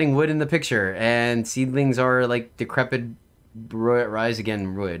literally cutting wood in the picture. And seedlings are like decrepit rise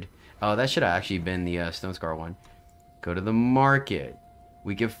again wood. Oh, that should have actually been the Stone Scar one. Go to the market.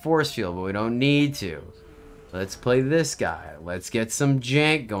 We get force field, but we don't need to. Let's play this guy. Let's get some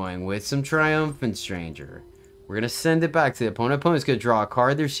jank going with some Triumphant Stranger. We're going to send it back to the opponent. Opponent's going to draw a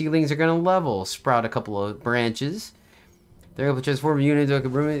card. Their seedlings are going to level. Sprout a couple of branches. They're able to transform a unit into a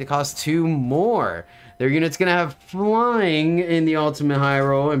room that costs 2 more. Their unit's going to have flying in the ultimate high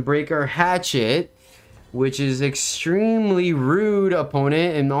roll and break our hatchet, which is extremely rude,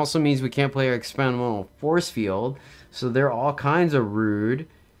 opponent, and also means we can't play our experimental force field. So they're all kinds of rude.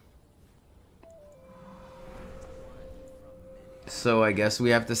 So I guess we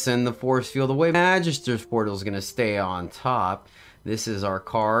have to send the force field away. Magister's Portal is going to stay on top. This is our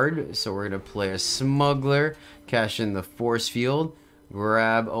card. So we're going to play a Smuggler. Cash in the force field.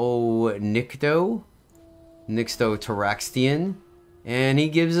 Grab, Nyxto. Nyxto Taraxian. And he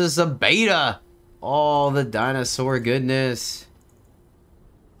gives us a beta. All the dinosaur goodness.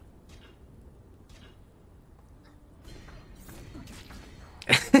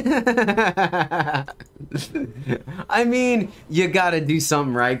 I mean, you gotta do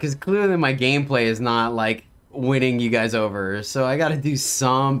something, right? Because clearly my gameplay is not like winning you guys over, so I gotta do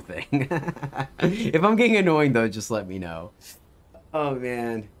something. If I'm getting annoying though, just let me know. Oh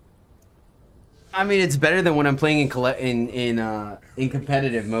man. I mean, it's better than when I'm playing in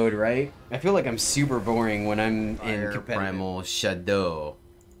competitive mode, right? I feel like I'm super boring when I'm in competitive. Primal Shadow.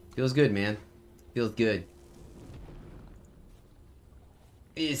 Feels good, man. Feels good.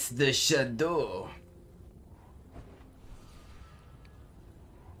 It's the Shadow.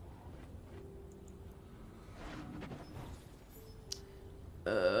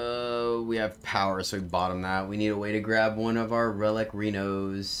 We have power, so we bottom that. We need a way to grab one of our Relic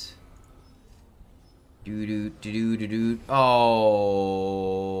Renos.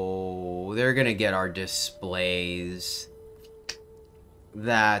 Oh, they're gonna get our displays.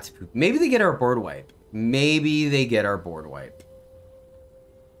 That's poop. Maybe they get our board wipe. Maybe they get our board wipe.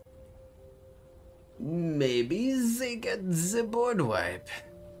 Maybe they get the board wipe.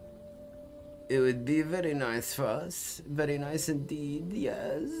 It would be very nice for us. Very nice indeed.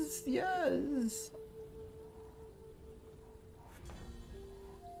 Yes, yes.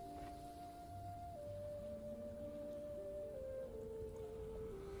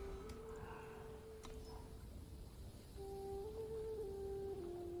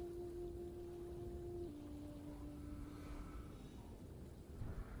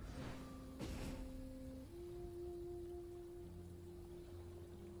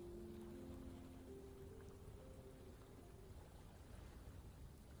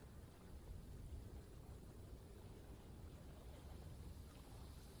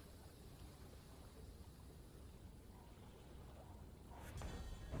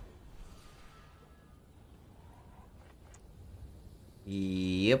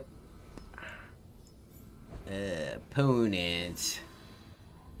 Yep. Opponent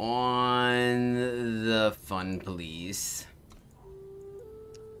on the Fun Police.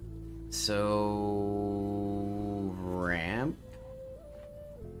 So ramp.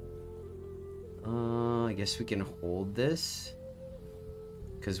 I guess we can hold this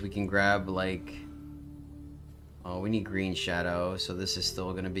because we can grab like. Oh, we need Green Shadow, so this is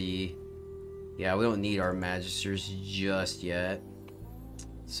still gonna be. Yeah, we don't need our Magisters just yet.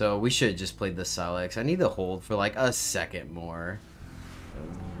 So we should just play the Silex. I need to hold for like a second more.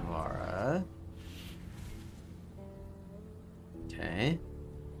 Vara. Okay.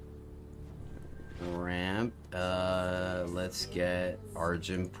 Ramp. Let's get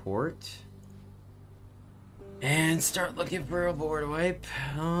Argenport. And start looking for a board wipe.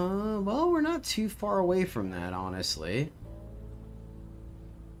 Well, we're not too far away from that, honestly.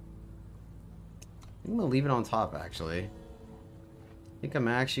 I'm gonna leave it on top, actually. I think I'm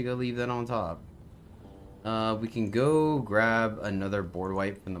actually gonna leave that on top. We can go grab another board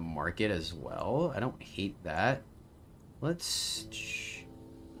wipe from the market as well. I don't hate that. Let's...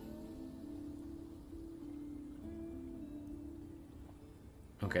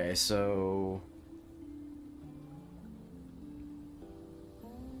 Okay, so...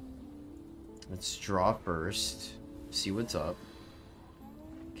 Let's draw first. See what's up.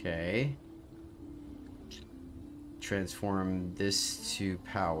 Okay. Transform this to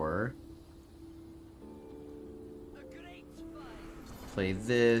power. Play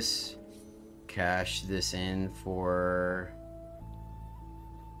this. Cash this in for...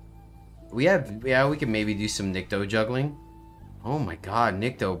 Yeah, we can maybe do some Nikto juggling. Oh my god,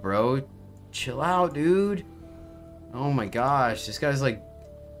 Nikto, bro. Chill out, dude. Oh my gosh, this guy's like...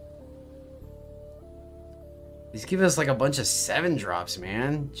 He's giving us like a bunch of 7 drops,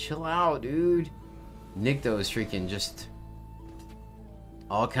 man. Chill out, dude. Nikto is freaking just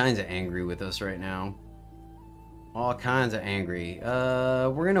all kinds of angry with us right now. All kinds of angry.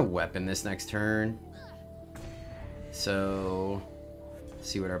 We're gonna weapon this next turn. So, let's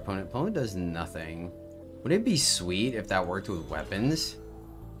see what our opponent does nothing. Would it be sweet if that worked with weapons?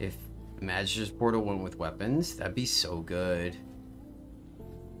 If Magister's Portal went with weapons, that'd be so good.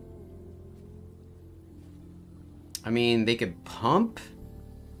 I mean, they could pump,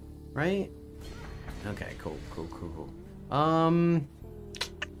 right? Okay, cool. I'm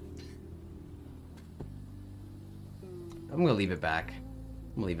gonna leave it back.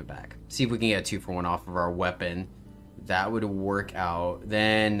 See if we can get a 2-for-1 off of our weapon. That would work out.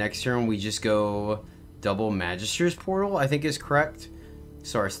 Then next turn we just go double Magister's Portal, I think is correct.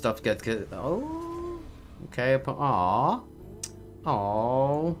 So our stuff gets... Oh, okay. Aww.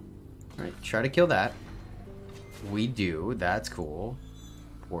 Alright, try to kill that. We do. That's cool.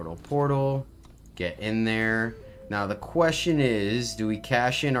 Portal. Get in there. Now the question is, do we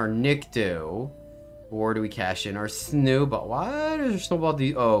cash in our Nikto? Or do we cash in our Snowball? Why does our Snowball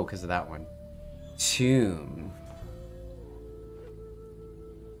do... Oh, because of that one. Tomb.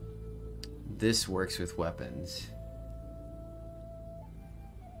 This works with weapons.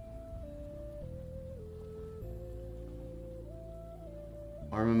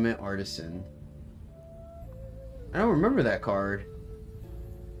 Armament Artisan. I don't remember that card.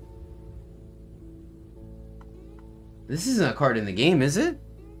 This isn't a card in the game, is it?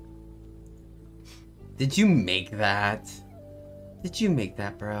 Did you make that? Did you make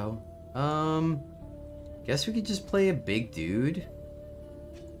that, bro? Guess we could just play a big dude.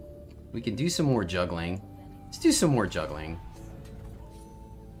 We can do some more juggling. Let's do some more juggling.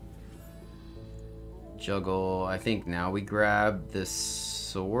 Juggle. I think now we grab the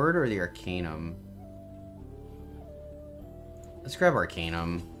sword or the Arcanum. Let's grab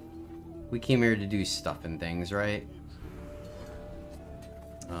Arcanum. We came here to do stuff and things, right?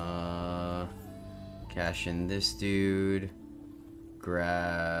 Cash in this dude.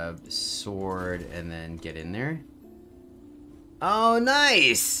 Grab sword and then get in there. Oh,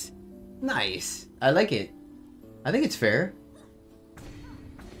 nice! Nice. I like it. I think it's fair.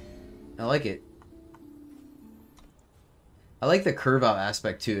 I like it. I like the curve out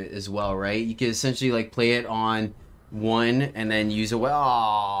aspect to it as well, right? You can essentially like play it on one and then use a oh.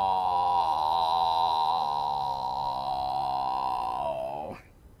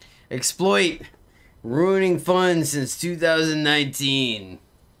 Exploit. Ruining fun since 2019.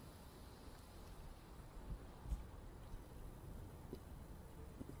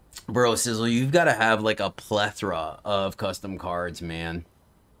 Bro, Sizzle, you've got to have like a plethora of custom cards, man.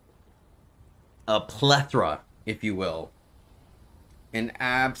 A plethora, if you will. An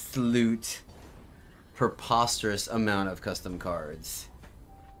absolute preposterous amount of custom cards.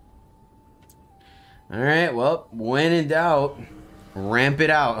 Alright, well, when in doubt, ramp it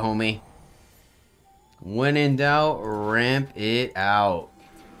out, homie. When in doubt, ramp it out.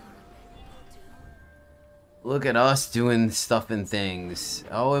 Look at us doing stuff and things.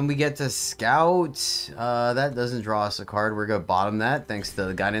 Oh, and we get to scout. That doesn't draw us a card. We're going to bottom that thanks to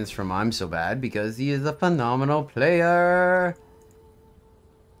the guidance from I'm So Bad because he is a phenomenal player.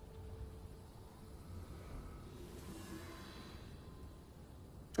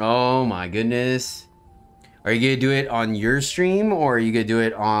 Oh my goodness. Are you going to do it on your stream or are you going to do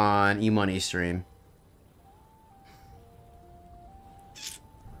it on eMoney stream?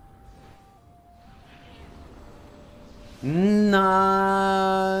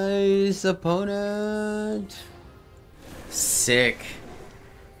 Nice opponent. Sick.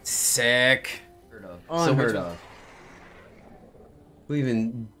 Sick. Unheard of. Who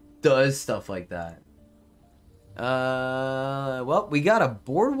even does stuff like that? Well, we got a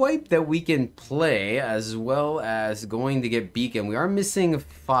board wipe that we can play, as well as going to get beacon. We are missing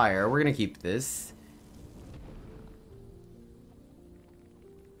fire. We're gonna keep this.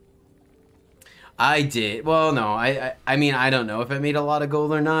 I did. Well, no, I mean, I don't know if I made a lot of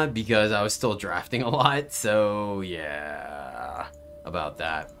gold or not because I was still drafting a lot. So yeah, about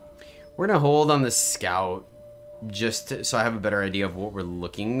that. We're gonna hold on the scout. Just so I have a better idea of what we're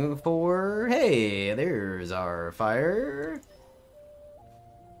looking for. Hey, there's our fire.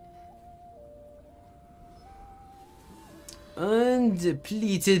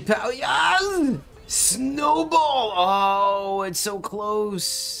 Undepleted power. Yes! Snowball! Oh, it's so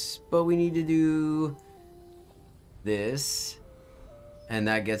close. But we need to do this. And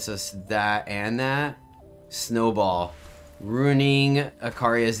that gets us that and that. Snowball. Ruining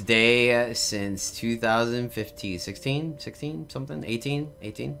Akaria's day since 2015, 16, something,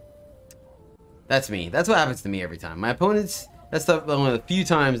 18. That's me. That's what happens to me every time. My opponents, that's one of the few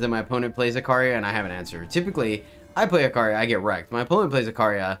times that my opponent plays Akaria and I have an answer. Typically, I play Akaria, I get wrecked. My opponent plays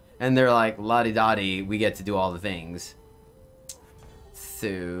Akaria and they're like, la-di-da-di, we get to do all the things.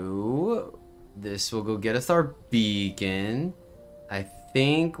 So, this will go get us our beacon. I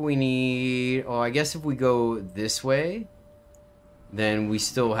think we need, oh, I guess if we go this way, then we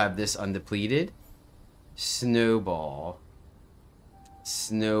still have this undepleted. Snowball.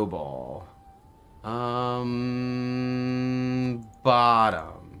 Snowball.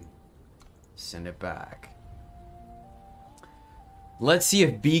 Bottom. Send it back. Let's see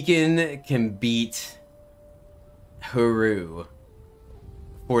if Beacon can beat Haru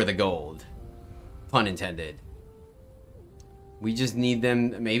for the gold. Pun intended. We just need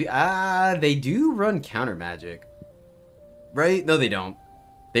them, maybe. Ah, they do run counter magic. Right? No, they don't.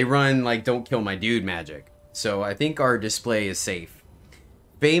 They run, like, don't kill my dude magic. So I think our display is safe.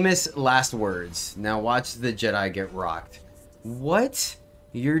 Famous last words. Now watch the Jedi get rocked. What?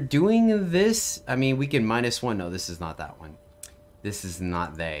 You're doing this? I mean, we can -1. No, this is not that one. This is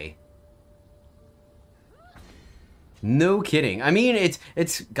not they. No kidding. I mean,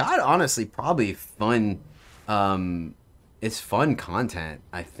 it's God, honestly, probably fun. It's fun content,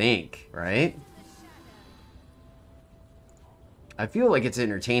 I think, right? I feel like it's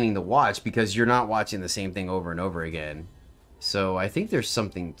entertaining to watch because you're not watching the same thing over and over again. So I think there's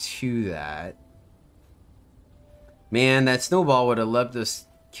something to that. Man, that snowball would have loved us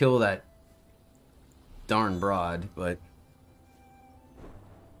kill that darn broad, but...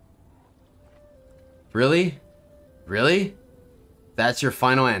 Really? Really? That's your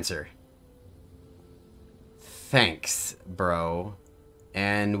final answer? Thanks, bro.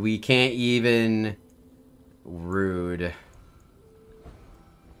 And we can't even... Rude.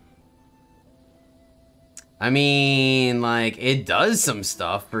 I mean, like, it does some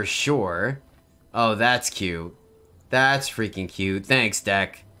stuff for sure. Oh, that's cute. That's freaking cute. Thanks,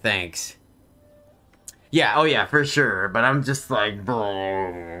 deck. Thanks. Yeah, oh yeah, for sure. But I'm just like, bro,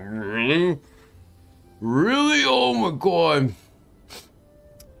 really? Really? Oh my god.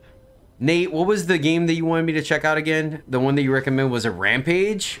 Nate, what was the game that you wanted me to check out again? The one that you recommend, was it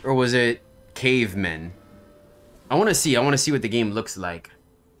Rampage or was it Cavemen? I want to see what the game looks like.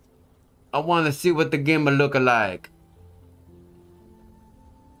 I want to see what the game will look like.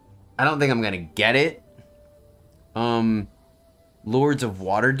 I don't think I'm going to get it. Lords of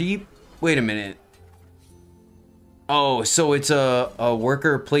Waterdeep? Wait a minute. Oh, so it's a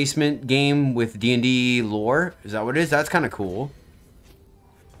worker placement game with D&D lore? Is that what it is? That's kind of cool.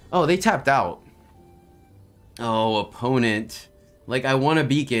 Oh, they tapped out. Oh, opponent. Like, I want a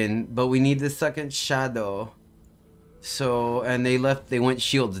beacon, but we need the second shadow. So, and they went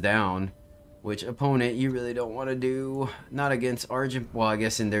shields down. Which, opponent, you really don't want to do. Not against Argent. Well, I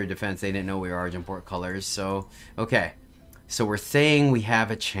guess in their defense, they didn't know we were Argenport colors. So, okay. So we're saying we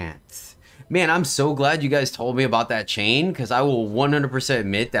have a chance. Man, I'm so glad you guys told me about that chain. Because I will 100%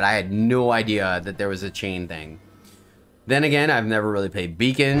 admit that I had no idea that there was a chain thing. Then again, I've never really played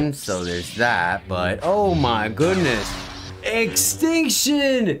Beacon. So there's that. But, oh my goodness.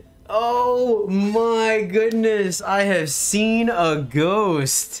 Extinction! Oh my goodness. I have seen a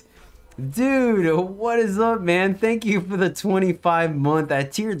ghost. Dude, what is up, man? Thank you for the 25-month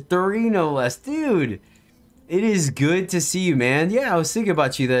at tier 3, no less. Dude, it is good to see you, man. Yeah, I was thinking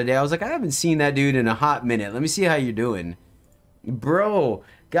about you the other day. I was like, I haven't seen that dude in a hot minute. Let me see how you're doing. Bro,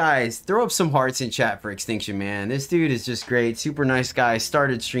 guys, throw up some hearts in chat for Extinction, man. This dude is just great. Super nice guy.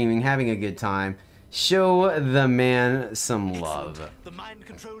 Started streaming, having a good time. Show the man some love. The mind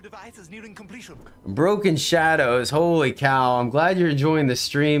control device is nearing completion. Broken Shadows. Holy cow. I'm glad you're enjoying the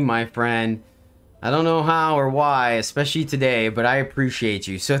stream, my friend. I don't know how or why, especially today, but I appreciate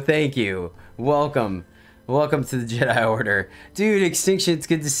you. So thank you. Welcome. Welcome to the Jedi Order. Dude, Extinction, it's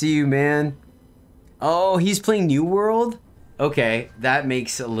good to see you, man. Oh, he's playing New World? Okay, that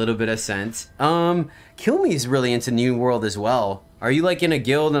makes a little bit of sense. Killme's really into New World as well. Are you like in a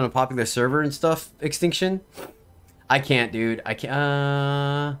guild on a popular server and stuff, Extinction? I can't, dude. I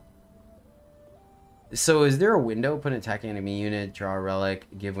can't. So is there a window? Put an attacking enemy unit, draw a relic,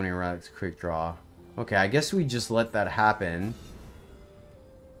 give winning relics, quick draw. Okay, I guess we just let that happen.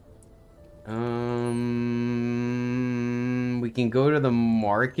 We can go to the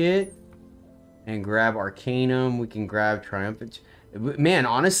market and grab Arcanum. We can grab Triumphant. Man,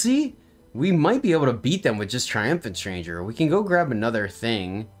 honestly, we might be able to beat them with just Triumphant Stranger. We can go grab another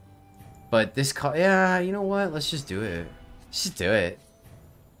thing. But this yeah, you know what? Let's just do it. Let's just do it.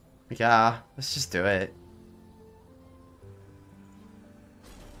 Yeah, let's just do it.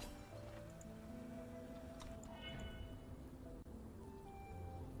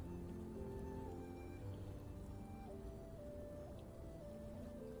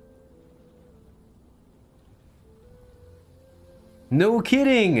 No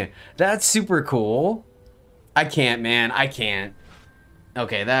kidding! That's super cool. I can't, man. I can't.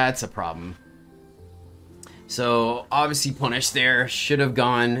 Okay, that's a problem. So, obviously punished there. Should have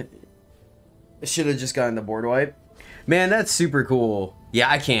gone... Should have just gotten the board wipe. Man, that's super cool. Yeah,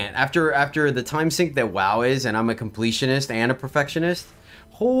 I can't. After the time sink that WoW is, and I'm a completionist and a perfectionist,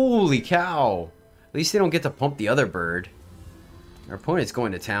 holy cow. At least they don't get to pump the other bird. Our opponent's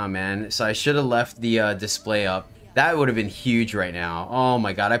going to town, man. So I should have left the display up. That would have been huge right now. Oh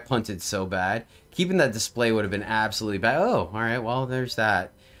my god, I punted so bad. Keeping that display would have been absolutely bad. Oh, alright, well, there's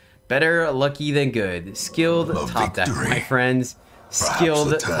that. Better lucky than good. Skilled top deck, my friends.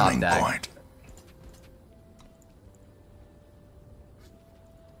 Skilled top deck.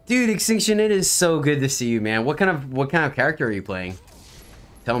 Dude, Extinction, it is so good to see you, man. What kind of character are you playing?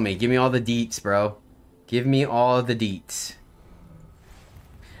 Tell me. Give me all the deets, bro. Give me all the deets.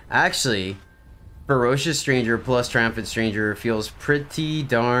 Actually, Ferocious Stranger plus Triumphant Stranger feels pretty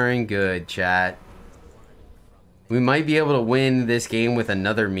darn good, chat. We might be able to win this game with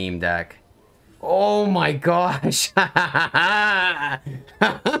another meme deck. Oh my gosh.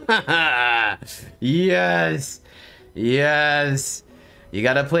 Yes. Yes. You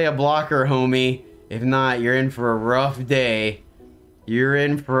gotta play a blocker, homie. If not, you're in for a rough day. You're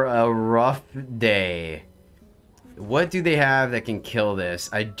in for a rough day. What do they have that can kill this?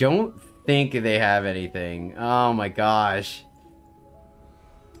 I don't think they have anything. Oh my gosh.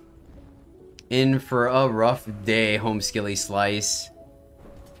 In for a rough day, Home Skilly Slice.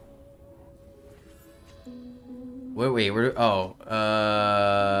 Wait, where? Oh, eh?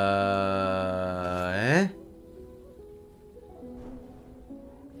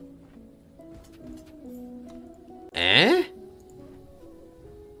 Eh?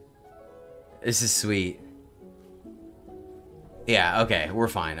 This is sweet. Yeah, okay, we're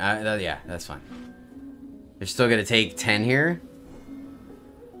fine. Yeah, that's fine. They're still gonna take 10 here.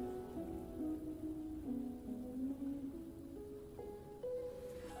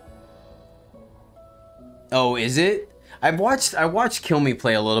 Oh, is it? I watched Kill Me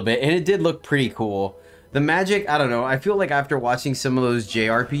play a little bit, and it did look pretty cool. The magic, I don't know. I feel like after watching some of those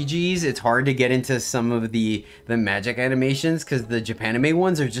JRPGs, it's hard to get into some of the magic animations because the Japanime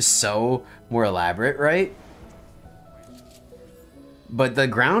ones are just so more elaborate, right? But the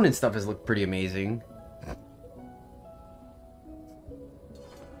ground and stuff has looked pretty amazing.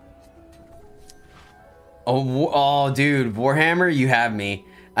 Oh, dude, Warhammer, you have me.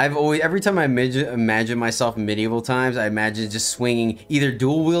 I've always, every time I imagine myself in medieval times, I imagine just swinging, either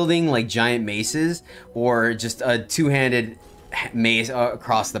dual wielding like giant maces or just a two-handed mace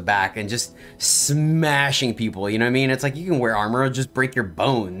across the back and just smashing people. You know what I mean? It's like you can wear armor, just break your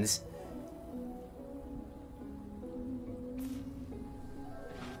bones.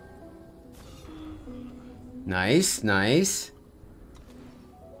 Nice, nice.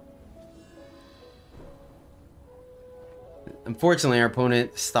 Unfortunately, our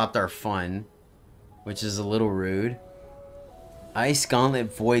opponent stopped our fun, which is a little rude. Ice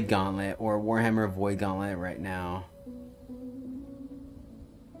Gauntlet, Void Gauntlet, or Warhammer Void Gauntlet right now.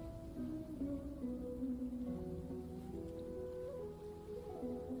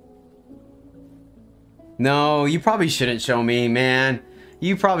 No, you probably shouldn't show me, man.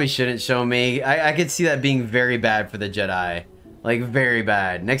 You probably shouldn't show me. I could see that being very bad for the Jedi. Like, very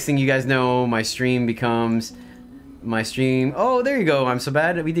bad. Next thing you guys know, my stream becomes... Oh, there you go. I'm so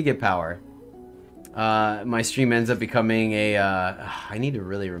bad. We did get power. my stream ends up becoming a, I need to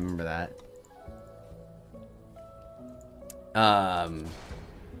really remember that.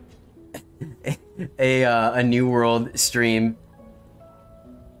 A New World stream.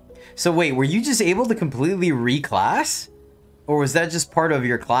 So wait, were you just able to completely reclass? Or was that just part of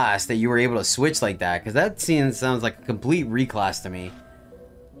your class that you were able to switch like that? Because that sounds like a complete reclass to me.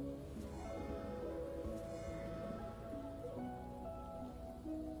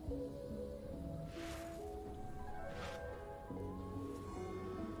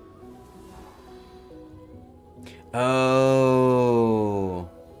 Oh.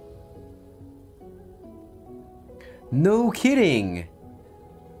 No kidding.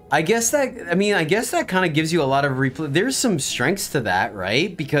 I guess that kind of gives you a lot of replay. There's some strengths to that,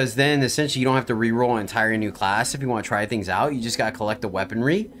 right? Because then essentially you don't have to re-roll an entire new class if you want to try things out. You just got to collect the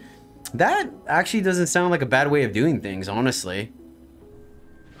weaponry. That actually doesn't sound like a bad way of doing things, honestly.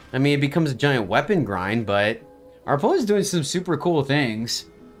 I mean, it becomes a giant weapon grind, but our opponent's doing some super cool things.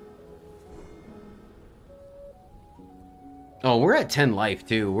 Oh, we're at 10 life,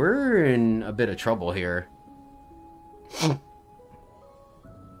 too. We're in a bit of trouble here.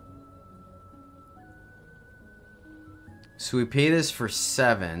 So we pay this for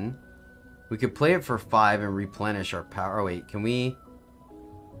 7. We could play it for 5 and replenish our power. Oh, wait. Can we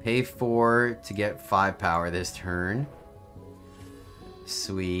pay 4 to get 5 power this turn?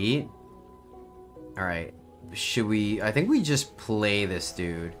 Sweet. Alright. Should we... I think we just play this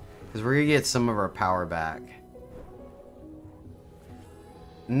dude. Because we're going to get some of our power back.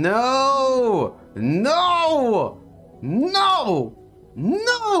 No! No! No!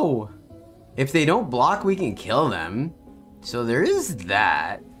 No! If they don't block, we can kill them. So there is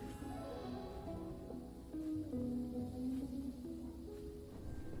that.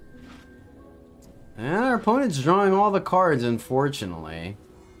 And our opponent's drawing all the cards, unfortunately.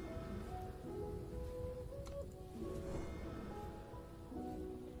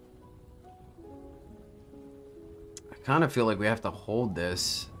 I kind of feel like we have to hold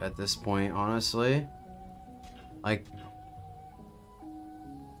this at this point, honestly. Like...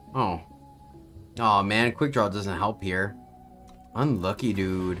 Oh. Oh man, quick draw doesn't help here. Unlucky,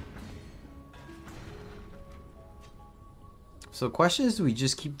 dude. So the question is, do we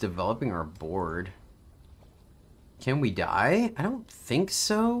just keep developing our board? Can we die? I don't think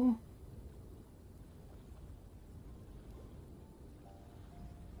so.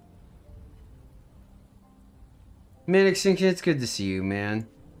 Man, Extinction, it's good to see you, man.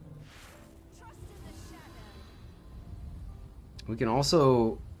 We can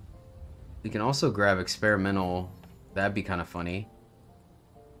also grab experimental. That'd be kind of funny.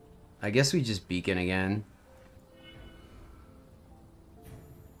 I guess we just beacon again.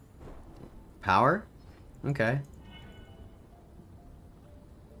 Power? Okay.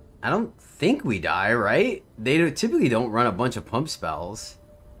 I don't think we die, right? They typically don't run a bunch of pump spells.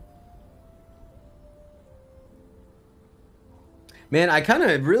 Man, I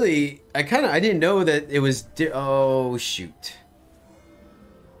didn't know that it was... Oh, shoot.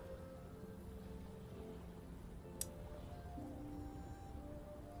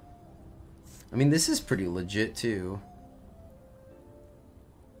 I mean, this is pretty legit, too.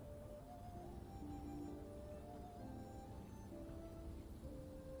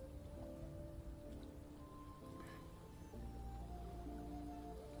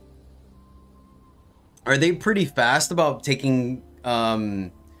 Are they pretty fast about taking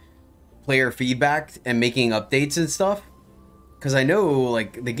player feedback and making updates and stuff? Because I know,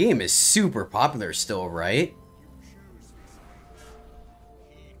 like, the game is super popular still, right?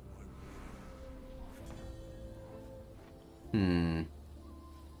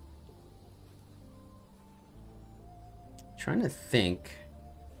 Trying to think.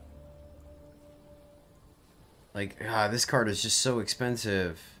 Like, this card is just so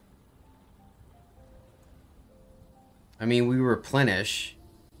expensive. I mean, we replenish.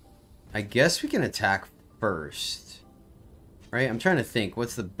 I guess we can attack first. Right? I'm trying to think.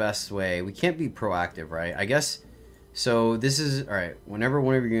 What's the best way? We can't be proactive, right? I guess... So, this is... Alright. Whenever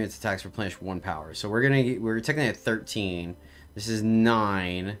one of your units attacks, replenish 1 power. So, we're technically at 13. This is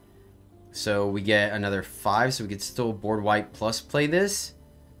 9. So, we get another 5. So, we could still board wipe plus play this.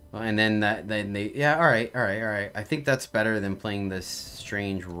 And then they... Yeah, alright. I think that's better than playing this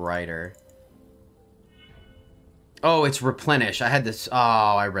strange rider. Oh, it's replenish. I had this... Oh,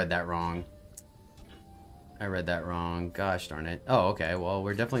 I read that wrong. Gosh darn it. Oh, okay. Well,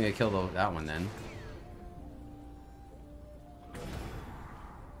 we're definitely going to kill that one then.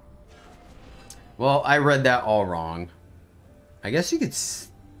 Well, I read that all wrong. I guess you could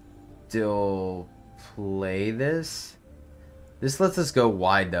still play this. This lets us go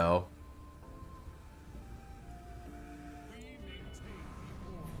wide, though.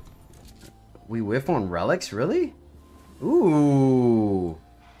 We whiff on relics? Really? Ooh.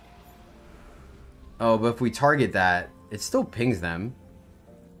 Oh, but if we target that, it still pings them.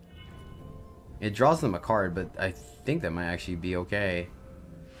 It draws them a card, but I think that might actually be okay.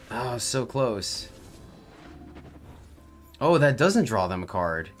 Oh, so close. Oh, that doesn't draw them a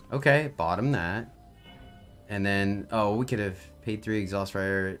card. Okay, bottom that. And then, oh, we could have paid 3 exhaust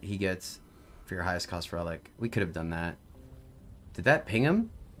rider. He gets for your highest cost relic. We could have done that. Did that ping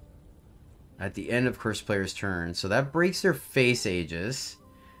him? At the end of cursed player's turn. So that breaks their face ages.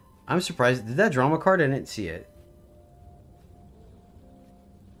 I'm surprised. Did that draw him a card? I didn't see it.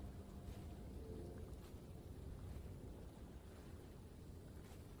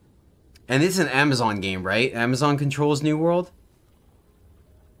 And this is an Amazon game, right? Amazon controls New World?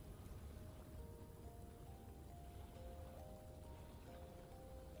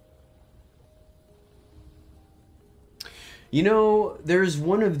 You know, there's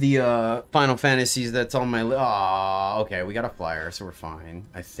one of the Final Fantasies that's on my list. Ah, okay, we got a flyer, so we're fine,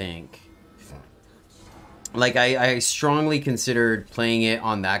 I think. Like, I strongly considered playing it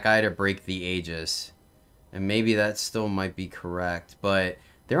on that guy to break the Aegis. And maybe that still might be correct, but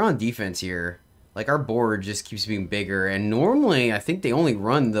they're on defense here. Like, our board just keeps being bigger, and normally, I think they only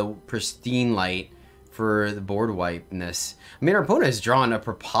run the Pristine Light for the board wipeness. I mean, our opponent has drawn a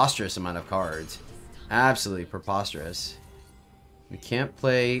preposterous amount of cards. Absolutely preposterous. We can't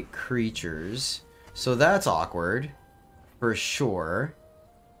play creatures, so that's awkward, for sure.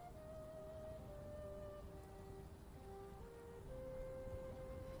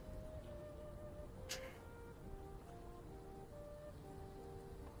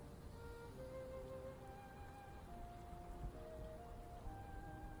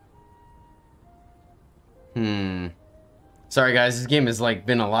 Sorry guys, this game has like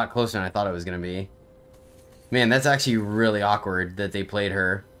been a lot closer than I thought it was gonna be. Man, that's actually really awkward that they played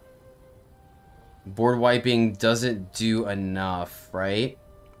her. Board wiping doesn't do enough, right?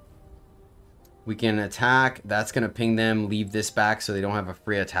 We can attack. That's gonna ping them, leave this back so they don't have a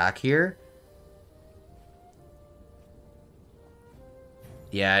free attack here.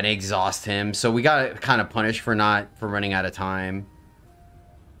 Yeah, and exhaust him. So we gotta kind of punish for running out of time.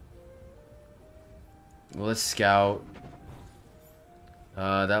 Well, let's scout.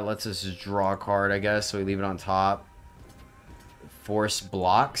 That lets us just draw a card, I guess, so we leave it on top. Force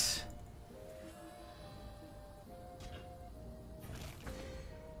blocks.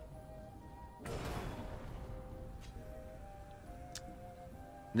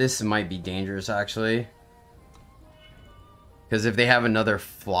 This might be dangerous, actually. Because if they have another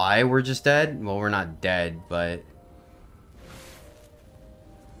fly, we're just dead. Well, we're not dead, but...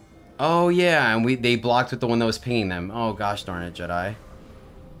 Oh, yeah, and they blocked with the one that was pinging them. Oh, gosh darn it, Jedi.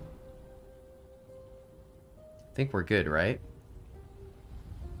 I think we're good, right?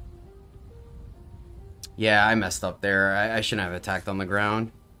 Yeah, I messed up there. I shouldn't have attacked on the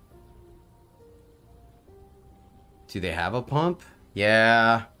ground. Do they have a pump?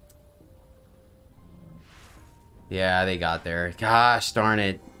 Yeah. Yeah, they got there. Gosh darn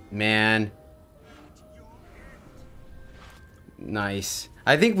it, man. Nice.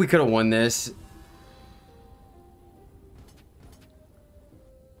 I think we could have won this.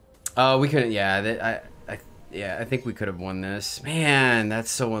 We couldn't. Yeah, I think we could have won this. Man,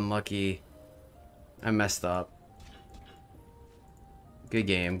 that's so unlucky. I messed up. Good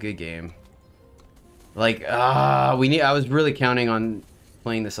game. Good game. Like, I was really counting on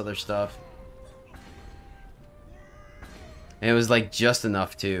playing this other stuff. And it was like just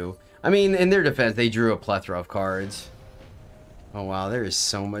enough too. I mean, in their defense, they drew a plethora of cards. Oh wow, there is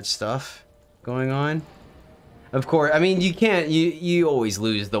so much stuff going on. Of course, I mean, you always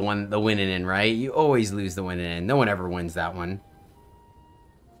lose the winning in, right? You always lose the winning in. No one ever wins that one.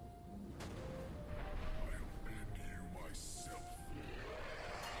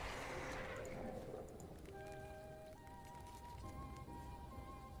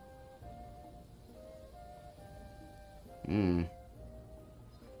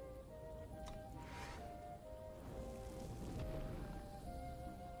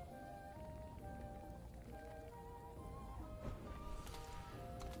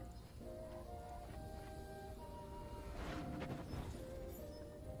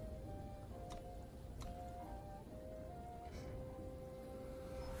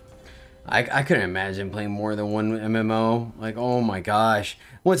 I couldn't imagine playing more than one MMO. Like, oh my gosh.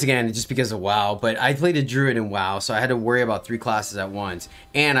 Once again, just because of WoW. But I played a Druid in WoW, so I had to worry about 3 classes at once.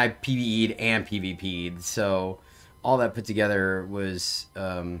 And I PvE'd and PvP'd. So all that put together was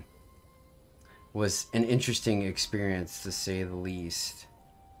an interesting experience, to say the least.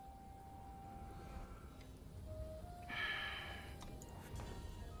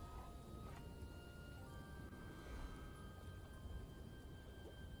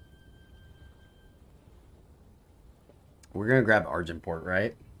 We're gonna grab Argenport,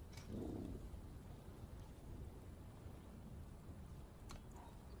 right?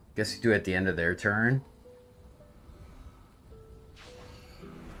 Guess we do it at the end of their turn.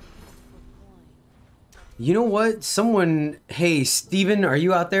 You know what? Someone... Hey, Steven, are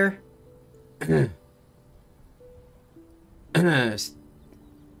you out there? Alright,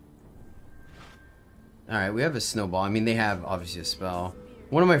 we have a snowball. I mean, they have, obviously, a spell.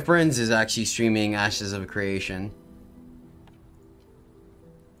 One of my friends is actually streaming Ashes of Creation.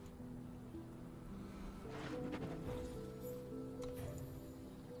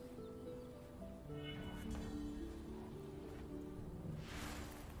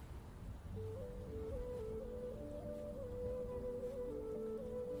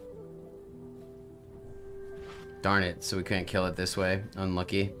 Darn it, so we couldn't kill it this way.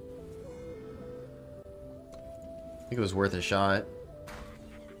 Unlucky. I think it was worth a shot.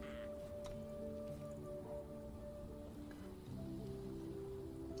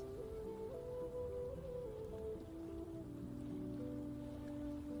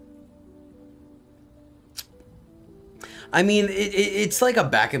 I mean, it's like a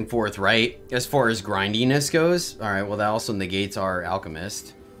back and forth, right? As far as grindiness goes. Alright, well that also negates our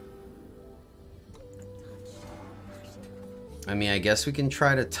Alchemist. I mean, I guess we can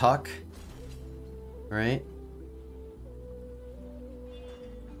try to tuck, right?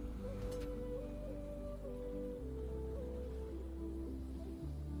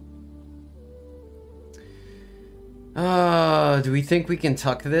 Do we think we can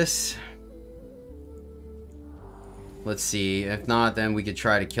tuck this? Let's see. If not, then we could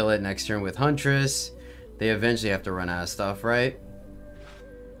try to kill it next turn with Huntress. They eventually have to run out of stuff, right?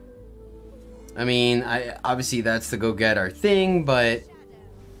 I mean, obviously that's to go get our thing, but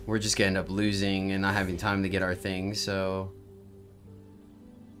we're just gonna end up losing and not having time to get our thing, so...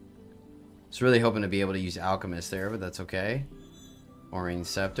 I was really hoping to be able to use Alchemist there, but that's okay. Orange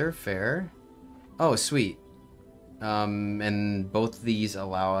Scepter, fair. Oh, sweet. And both of these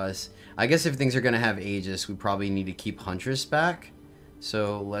allow us... I guess if things are gonna have Aegis, we probably need to keep Huntress back.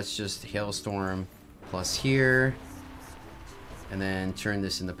 So let's just Hailstorm plus here. And then turn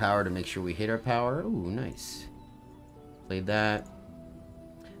this into power to make sure we hit our power. Ooh, nice. Played that.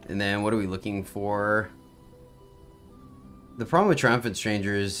 And then what are we looking for? The problem with Triumphant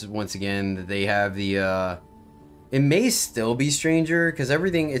Stranger is, once again, that they have the... It may still be Stranger, because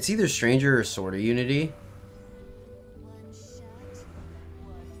everything... It's either Stranger or Sword of Unity.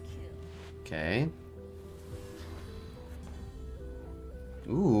 Okay.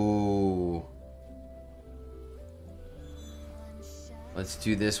 Ooh. Let's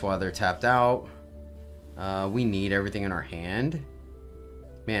do this while they're tapped out. We need everything in our hand.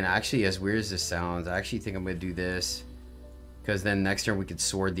 Man, actually, as weird as this sounds, I actually think I'm going to do this. Because then next turn we could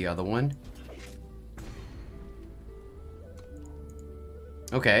sword the other one.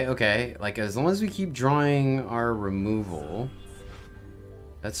 Okay, okay. Like, as long as we keep drawing our removal,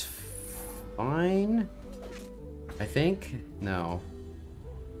 that's fine. I think? No.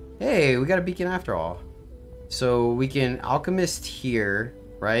 Hey, we got a beacon after all. So we can Alchemist here,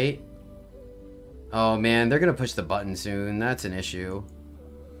 right? Oh man, they're gonna push the button soon. That's an issue.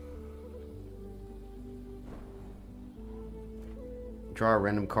 Draw a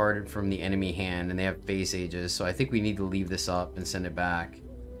random card from the enemy hand, and they have base Aegis, so I think we need to leave this up and send it back.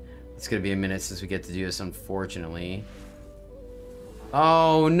 It's gonna be a minute since we get to do this, unfortunately.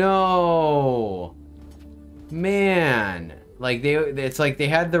 Oh no! Man! Like, it's like they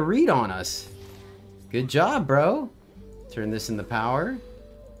had the read on us. Good job, bro. Turn this into power.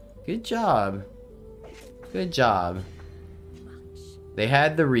 Good job. Good job. They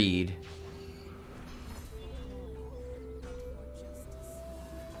had the read.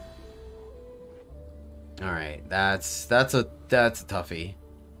 All right, that's a toughie.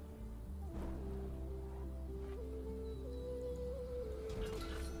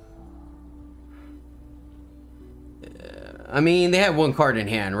 I mean, they had one card in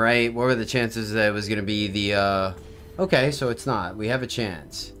hand, right? What were the chances that it was going to be the, Okay, so it's not. We have a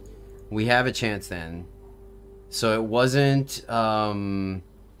chance. We have a chance then. So it wasn't, pretty much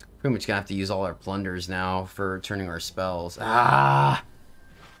going to have to use all our plunders now for turning our spells. Ah!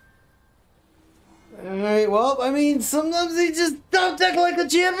 Alright, well, I mean, sometimes they just don't act like a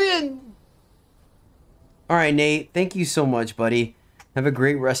champion! Alright, Nate, thank you so much, buddy. Have a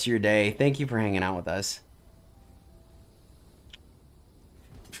great rest of your day. Thank you for hanging out with us.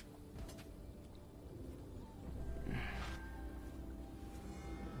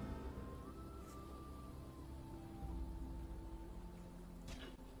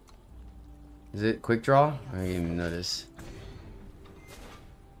 Is it quick draw? I didn't even notice.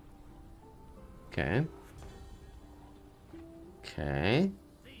 Okay. Okay.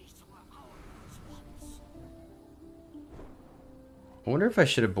 I wonder if I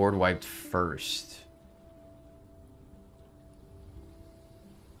should have board wiped first.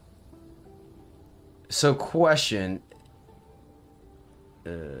 So, question.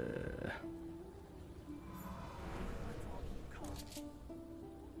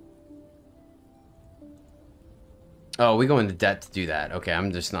 Oh, we go into debt to do that. Okay,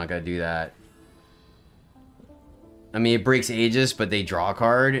 I'm just not gonna do that. I mean, it breaks Aegis, but they draw a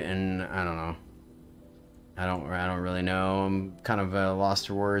card, and I don't know. I don't really know. I'm kind of lost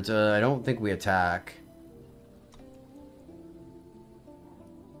for words. I don't think we attack.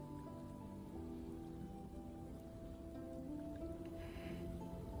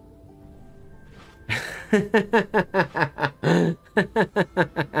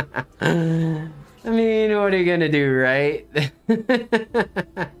 I mean, what are you gonna do, right?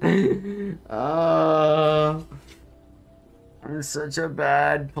 I'm such a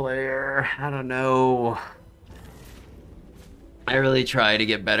bad player. I don't know. I really try to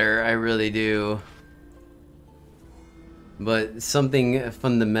get better. I really do. But something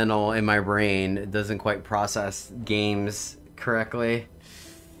fundamental in my brain doesn't quite process games correctly.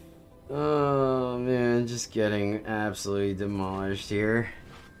 Oh man, just getting absolutely demolished here.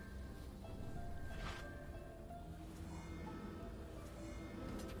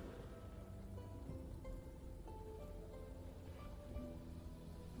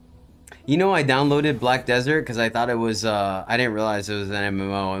 You know, I downloaded Black Desert because I thought it was, I didn't realize it was an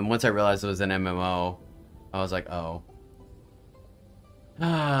MMO. And once I realized it was an MMO, I was like, oh.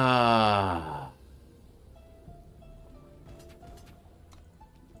 Ah.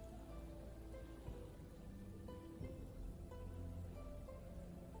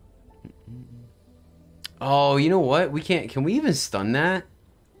 Oh, you know what? We can't, can we even stun that?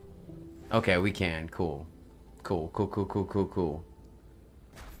 Okay, we can. Cool. Cool.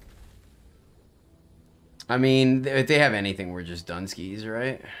 I mean, if they have anything, we're just Dunskies,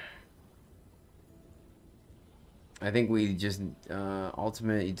 right? I think we just,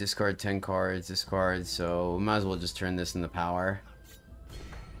 ultimate, you discard 10 cards, discard, so we might as well just turn this into power.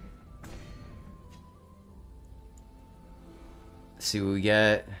 See what we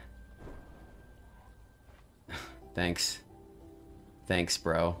get. Thanks. Thanks,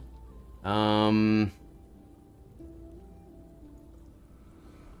 bro. Alright,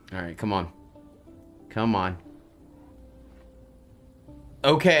 come on. Come on.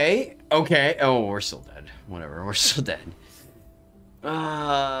 Okay. Oh, we're still dead. Whatever, we're still dead.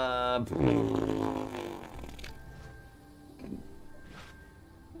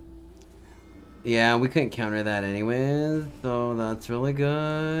 Yeah, we couldn't counter that anyways, so that's really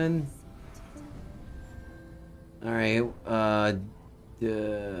good. Alright,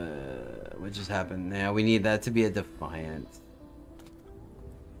 what just happened? Yeah, we need that to be a Defiant.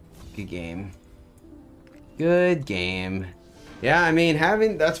 Good game. Good game. Yeah, I mean,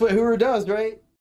 that's what Hoover does, right?